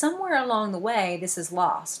 But somewhere along the way, this is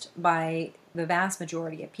lost by the vast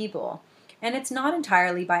majority of people. And it's not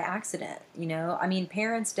entirely by accident, I mean,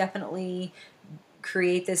 parents definitely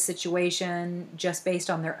create this situation just based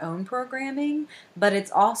on their own programming, but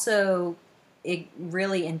it's also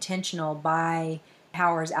really intentional by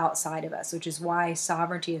powers outside of us, which is why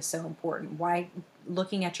sovereignty is so important, why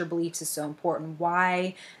looking at your beliefs is so important,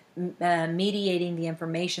 why mediating the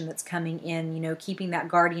information that's coming in, keeping that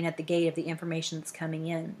guardian at the gate of the information that's coming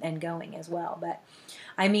in and going as well. But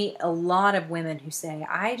I meet a lot of women who say,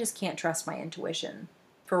 I just can't trust my intuition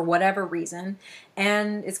for whatever reason.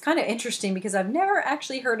 And it's kind of interesting because I've never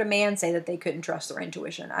actually heard a man say that they couldn't trust their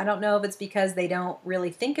intuition. I don't know if it's because they don't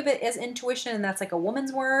really think of it as intuition and that's like a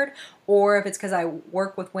woman's word, or if it's because I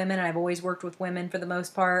work with women and I've always worked with women for the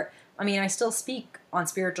most part. I mean, I still speak on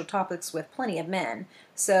spiritual topics with plenty of men.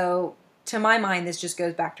 So to my mind, this just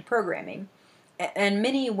goes back to programming. And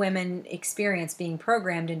many women experience being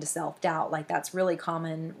programmed into self-doubt. Like that's really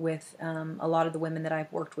common with a lot of the women that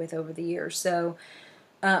I've worked with over the years. So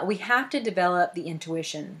we have to develop the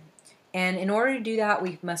intuition. And in order to do that,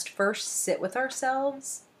 we must first sit with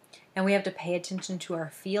ourselves, and we have to pay attention to our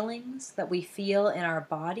feelings that we feel in our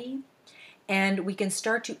body. And we can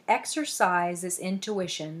start to exercise this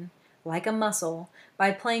intuition like a muscle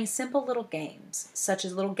by playing simple little games, such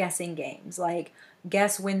as little guessing games, like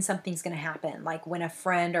guess when something's going to happen, like when a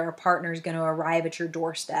friend or a partner is going to arrive at your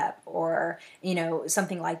doorstep, or,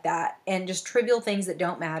 something like that. And just trivial things that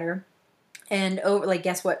don't matter. And like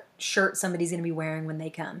guess what shirt somebody's going to be wearing when they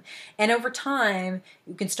come. And over time,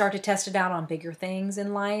 you can start to test it out on bigger things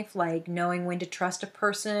in life, like knowing when to trust a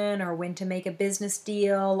person, or when to make a business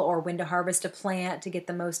deal, or when to harvest a plant to get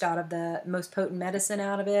the most out of the most potent medicine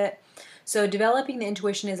out of it. So developing the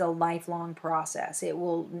intuition is a lifelong process. It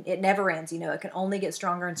never ends, it can only get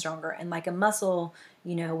stronger and stronger. And like a muscle,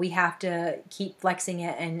 we have to keep flexing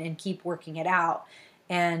it and keep working it out.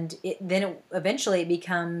 And then eventually it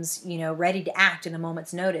becomes, ready to act in a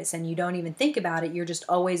moment's notice, and you don't even think about it. You're just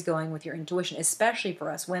always going with your intuition, especially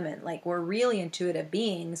for us women. Like we're really intuitive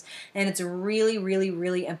beings, and it's really, really,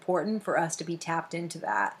 really important for us to be tapped into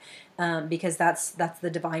that, because that's the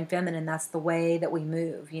divine feminine. That's the way that we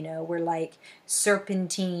move. We're like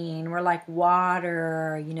serpentine. We're like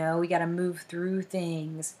water. We got to move through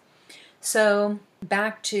things. So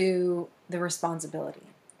back to the responsibility.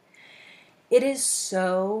 It is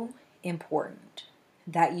so important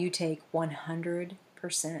that you take 100%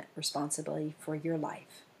 responsibility for your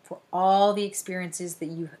life, for all the experiences that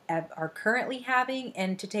you are currently having,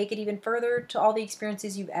 and to take it even further to all the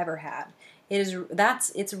experiences you've ever had.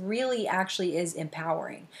 It's really actually is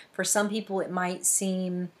empowering. For some people, it might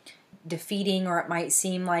seem defeating, or it might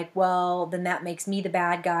seem like, well, then that makes me the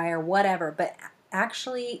bad guy or whatever. But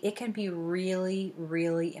actually, it can be really,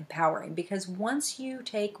 really empowering, because once you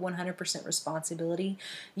take 100% responsibility,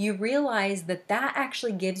 you realize that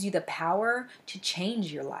actually gives you the power to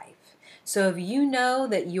change your life. So if you know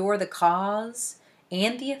that you're the cause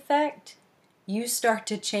and the effect, you start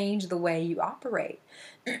to change the way you operate.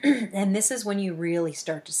 And this is when you really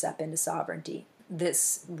start to step into sovereignty,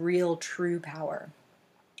 this real true power.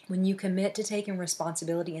 When you commit to taking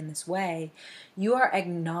responsibility in this way, you are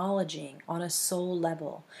acknowledging on a soul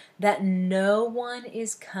level that no one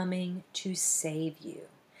is coming to save you,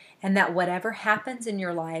 and that whatever happens in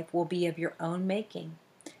your life will be of your own making.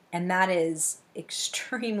 And that is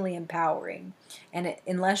extremely empowering. And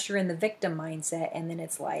unless you're in the victim mindset, and then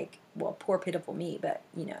it's like, well, poor pitiful me, but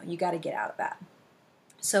you got to get out of that.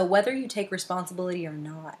 So whether you take responsibility or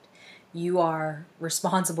not, you are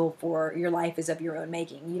responsible for your life is of your own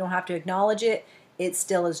making. You don't have to acknowledge it. It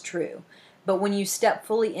still is true. But when you step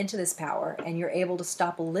fully into this power and you're able to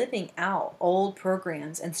stop living out old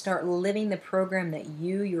programs and start living the program that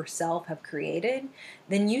you yourself have created,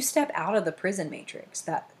 then you step out of the prison matrix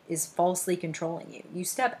that is falsely controlling you. You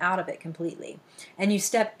step out of it completely and you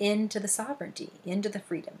step into the sovereignty, into the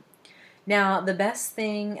freedom. Now, the best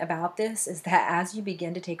thing about this is that as you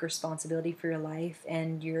begin to take responsibility for your life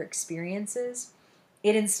and your experiences,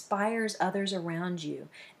 it inspires others around you,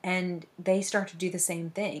 and they start to do the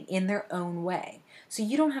same thing in their own way. So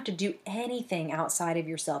you don't have to do anything outside of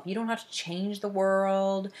yourself. You don't have to change the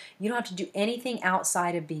world. You don't have to do anything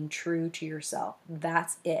outside of being true to yourself.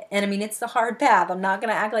 That's it. And I mean, it's the hard path. I'm not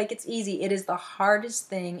going to act like it's easy. It is the hardest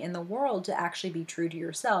thing in the world to actually be true to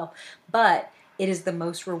yourself, but it is the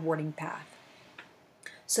most rewarding path.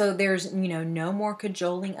 So there's, no more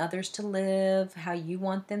cajoling others to live how you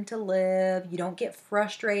want them to live. You don't get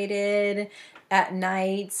frustrated at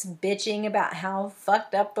nights bitching about how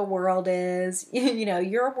fucked up the world is.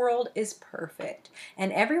 Your world is perfect.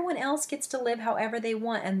 And everyone else gets to live however they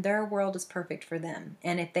want, and their world is perfect for them.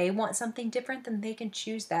 And if they want something different, then they can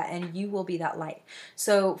choose that, and you will be that light.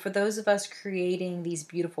 So for those of us creating these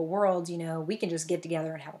beautiful worlds, we can just get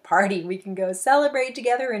together and have a party. We can go celebrate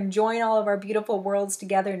together and join all of our beautiful worlds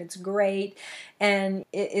together, and it's great. And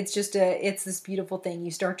it's this beautiful thing.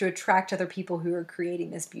 You start to attract other people who are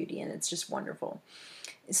creating this beauty, and it's just wonderful.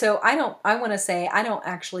 So I want to say I don't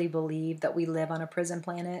actually believe that we live on a prison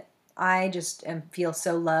planet. I just feel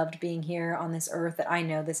so loved being here on this earth that I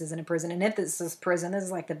know this isn't a prison. And if this is prison, this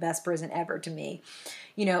is like the best prison ever to me.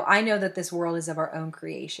 I know that this world is of our own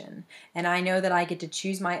creation, and I know that I get to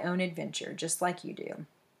choose my own adventure just like you do.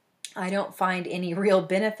 I don't find any real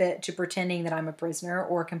benefit to pretending that I'm a prisoner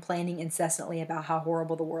or complaining incessantly about how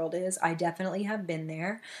horrible the world is. I definitely have been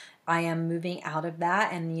there. I am moving out of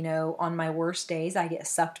that, and on my worst days I get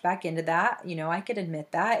sucked back into that. I could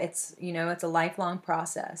admit that. It's a lifelong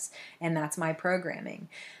process, and that's my programming.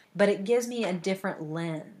 But it gives me a different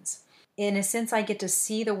lens. In a sense, I get to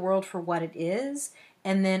see the world for what it is,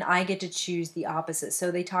 and then I get to choose the opposite.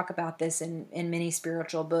 So they talk about this in many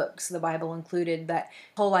spiritual books, the Bible included, that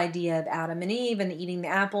whole idea of Adam and Eve and eating the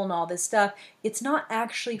apple and all this stuff. It's not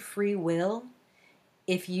actually free will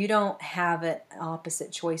if you don't have an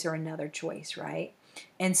opposite choice or another choice, right?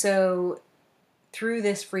 And so through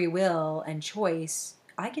this free will and choice,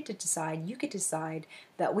 I get to decide, you get to decide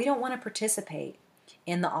that we don't want to participate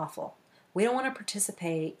in the awful. We don't want to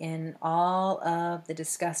participate in all of the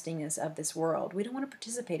disgustingness of this world. We don't want to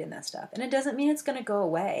participate in that stuff. And it doesn't mean it's going to go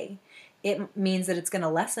away. It means that it's going to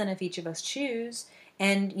lessen if each of us choose.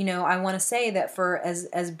 And, I want to say that for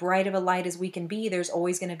as bright of a light as we can be, there's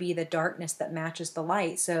always going to be the darkness that matches the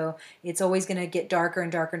light. So it's always going to get darker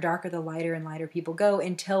and darker and darker the lighter and lighter people go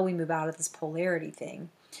until we move out of this polarity thing.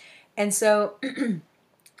 And so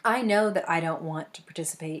I know that I don't want to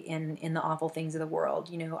participate in the awful things of the world.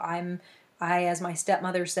 As my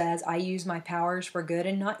stepmother says, I use my powers for good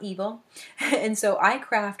and not evil. And so I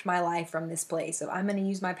craft my life from this place of I'm going to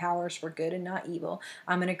use my powers for good and not evil.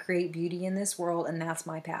 I'm going to create beauty in this world, and that's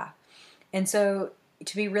my path. And so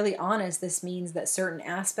to be really honest, this means that certain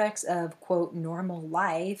aspects of, quote, normal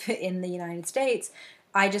life in the United States,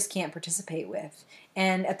 I just can't participate with.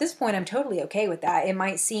 And at this point, I'm totally okay with that. It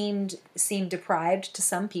might seem deprived to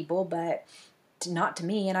some people, but not to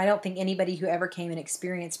me, and I don't think anybody who ever came and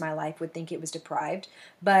experienced my life would think it was deprived.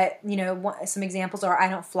 But, some examples are I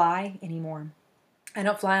don't fly anymore. I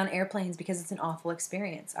don't fly on airplanes because it's an awful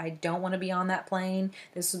experience. I don't want to be on that plane.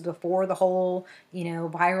 This was before the whole,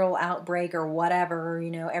 viral outbreak or whatever,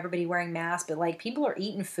 everybody wearing masks, but people are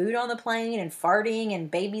eating food on the plane and farting and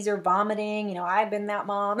babies are vomiting. I've been that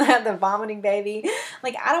mom, the vomiting baby.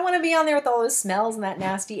 I don't want to be on there with all those smells and that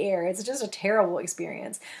nasty air. It's just a terrible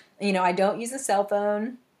experience. I don't use a cell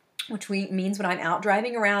phone, which means when I'm out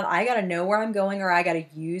driving around, I got to know where I'm going, or I got to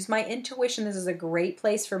use my intuition. This is a great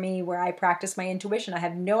place for me where I practice my intuition. I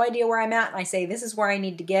have no idea where I'm at, and I say, this is where I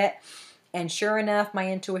need to get. And sure enough, my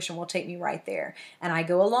intuition will take me right there. And I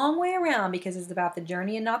go a long way around because it's about the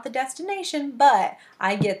journey and not the destination, but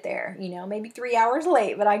I get there, maybe 3 hours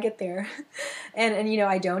late, but I get there. And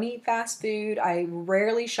I don't eat fast food. I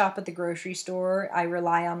rarely shop at the grocery store. I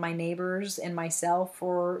rely on my neighbors and myself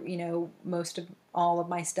for, most of all of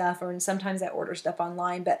my stuff, or sometimes I order stuff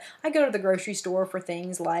online, but I go to the grocery store for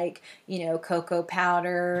things like, cocoa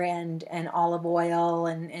powder and olive oil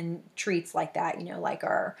and treats like that, like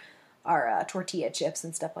our tortilla chips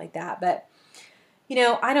and stuff like that. But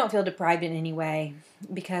I don't feel deprived in any way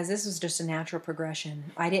because this was just a natural progression.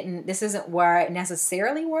 This isn't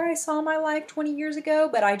necessarily where I saw my life 20 years ago,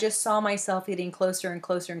 but I just saw myself getting closer and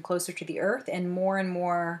closer and closer to the earth and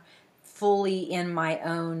more fully in my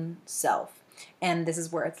own self. And this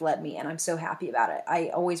is where it's led me, and I'm so happy about it. I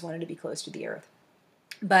always wanted to be close to the earth.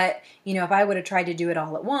 But, if I would have tried to do it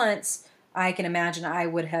all at once, I can imagine I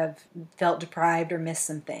would have felt deprived or missed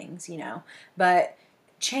some things, But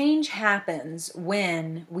change happens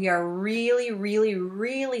when we are really, really,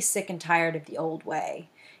 really sick and tired of the old way.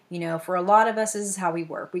 For a lot of us, this is how we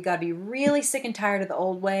work. We got to be really sick and tired of the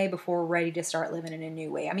old way before we're ready to start living in a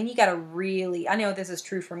new way. I mean, you got to really, I know this is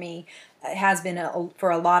true for me. It has been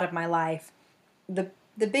for a lot of my life.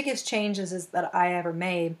 The biggest changes that I ever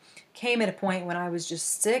made came at a point when I was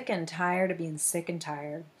just sick and tired of being sick and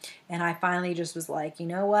tired. And I finally just was like, you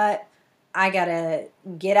know what? I got to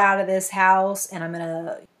get out of this house, and I'm going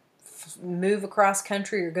to move across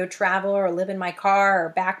country or go travel or live in my car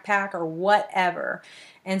or backpack or whatever.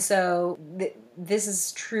 And so this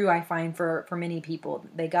is true, I find, for many people.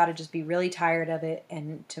 They got to just be really tired of it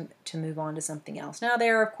and to move on to something else. Now,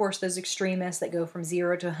 there are, of course, those extremists that go from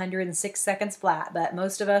 0 to 100 in 6 seconds flat, but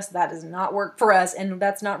most of us, that does not work for us, and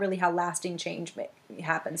that's not really how lasting change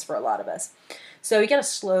happens for a lot of us. So you got to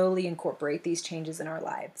slowly incorporate these changes in our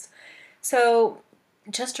lives. So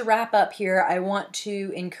just to wrap up here, I want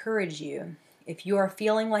to encourage you. If you are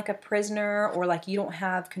feeling like a prisoner or like you don't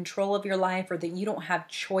have control of your life or that you don't have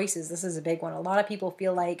choices, this is a big one. A lot of people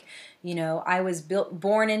feel like, I was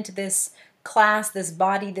born into this class, this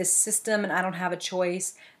body, this system, and I don't have a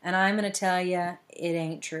choice. And I'm going to tell you, it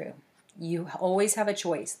ain't true. You always have a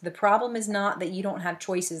choice. The problem is not that you don't have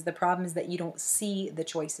choices. The problem is that you don't see the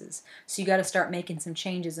choices. So you got to start making some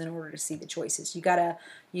changes in order to see the choices. You got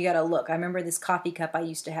to look. I remember this coffee cup I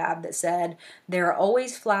used to have that said, "There are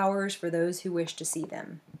always flowers for those who wish to see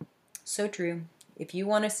them." So true. If you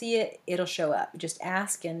want to see it, it'll show up. Just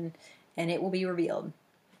ask and it will be revealed.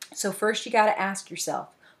 So first you got to ask yourself,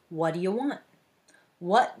 what do you want?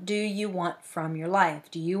 What do you want from your life?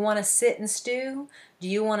 Do you want to sit and stew? Do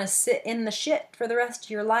you want to sit in the shit for the rest of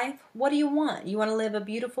your life? What do you want? You want to live a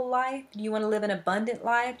beautiful life? Do you want to live an abundant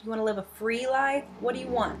life? Do you want to live a free life? What do you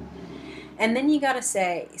want? And then you got to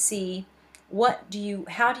see,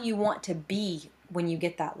 how do you want to be when you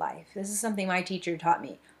get that life? This is something my teacher taught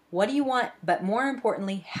me. What do you want? But more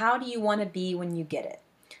importantly, how do you want to be when you get it?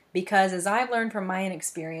 Because as I've learned from my own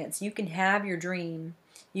experience, you can have your dream,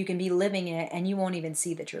 you can be living it, and you won't even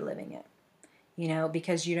see that you're living it.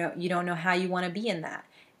 Because you don't know how you want to be in that.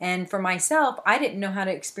 And for myself, I didn't know how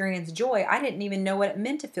to experience joy. I didn't even know what it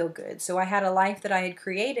meant to feel good. So I had a life that I had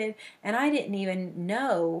created, and I didn't even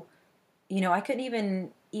know, I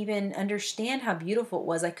couldn't even understand how beautiful it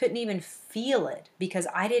was. I couldn't even feel it because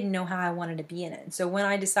I didn't know how I wanted to be in it. And so when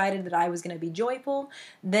I decided that I was going to be joyful,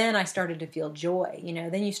 then I started to feel joy.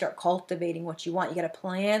 Then you start cultivating what you want. You got to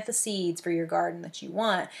plant the seeds for your garden that you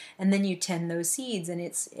want, and then you tend those seeds, and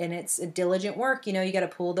it's a diligent work. You got to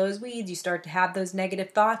pull those weeds. You start to have those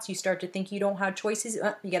negative thoughts. You start to think you don't have choices.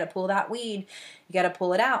 You got to pull that weed. You got to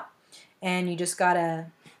pull it out, and you just got to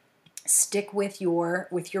stick with your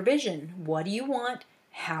vision. What do you want?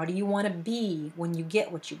 How do you want to be when you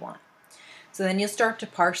get what you want? So then you'll start to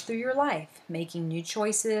parse through your life, making new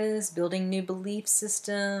choices, building new belief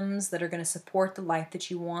systems that are going to support the life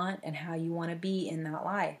that you want and how you want to be in that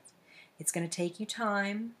life. It's going to take you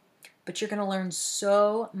time, but you're going to learn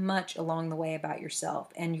so much along the way about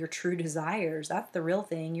yourself and your true desires. That's the real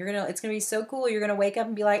thing. It's going to be so cool. You're going to wake up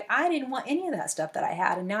and be like, I didn't want any of that stuff that I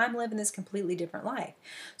had, and now I'm living this completely different life.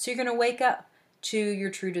 So you're going to wake up to your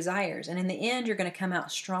true desires, and in the end you're going to come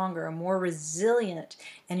out stronger, more resilient,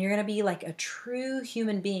 and you're going to be like a true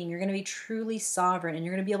human being. You're going to be truly sovereign, and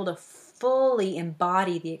you're going to be able to fully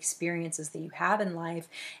embody the experiences that you have in life.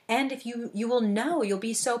 And if you will know, you'll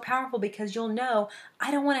be so powerful because you'll know, I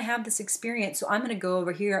don't want to have this experience, so I'm going to go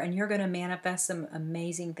over here, and you're going to manifest some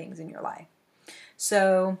amazing things in your life.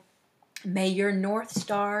 So may your North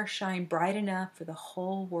Star shine bright enough for the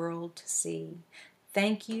whole world to see.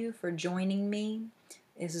 Thank you for joining me.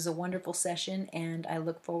 This is a wonderful session, and I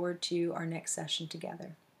look forward to our next session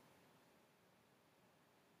together.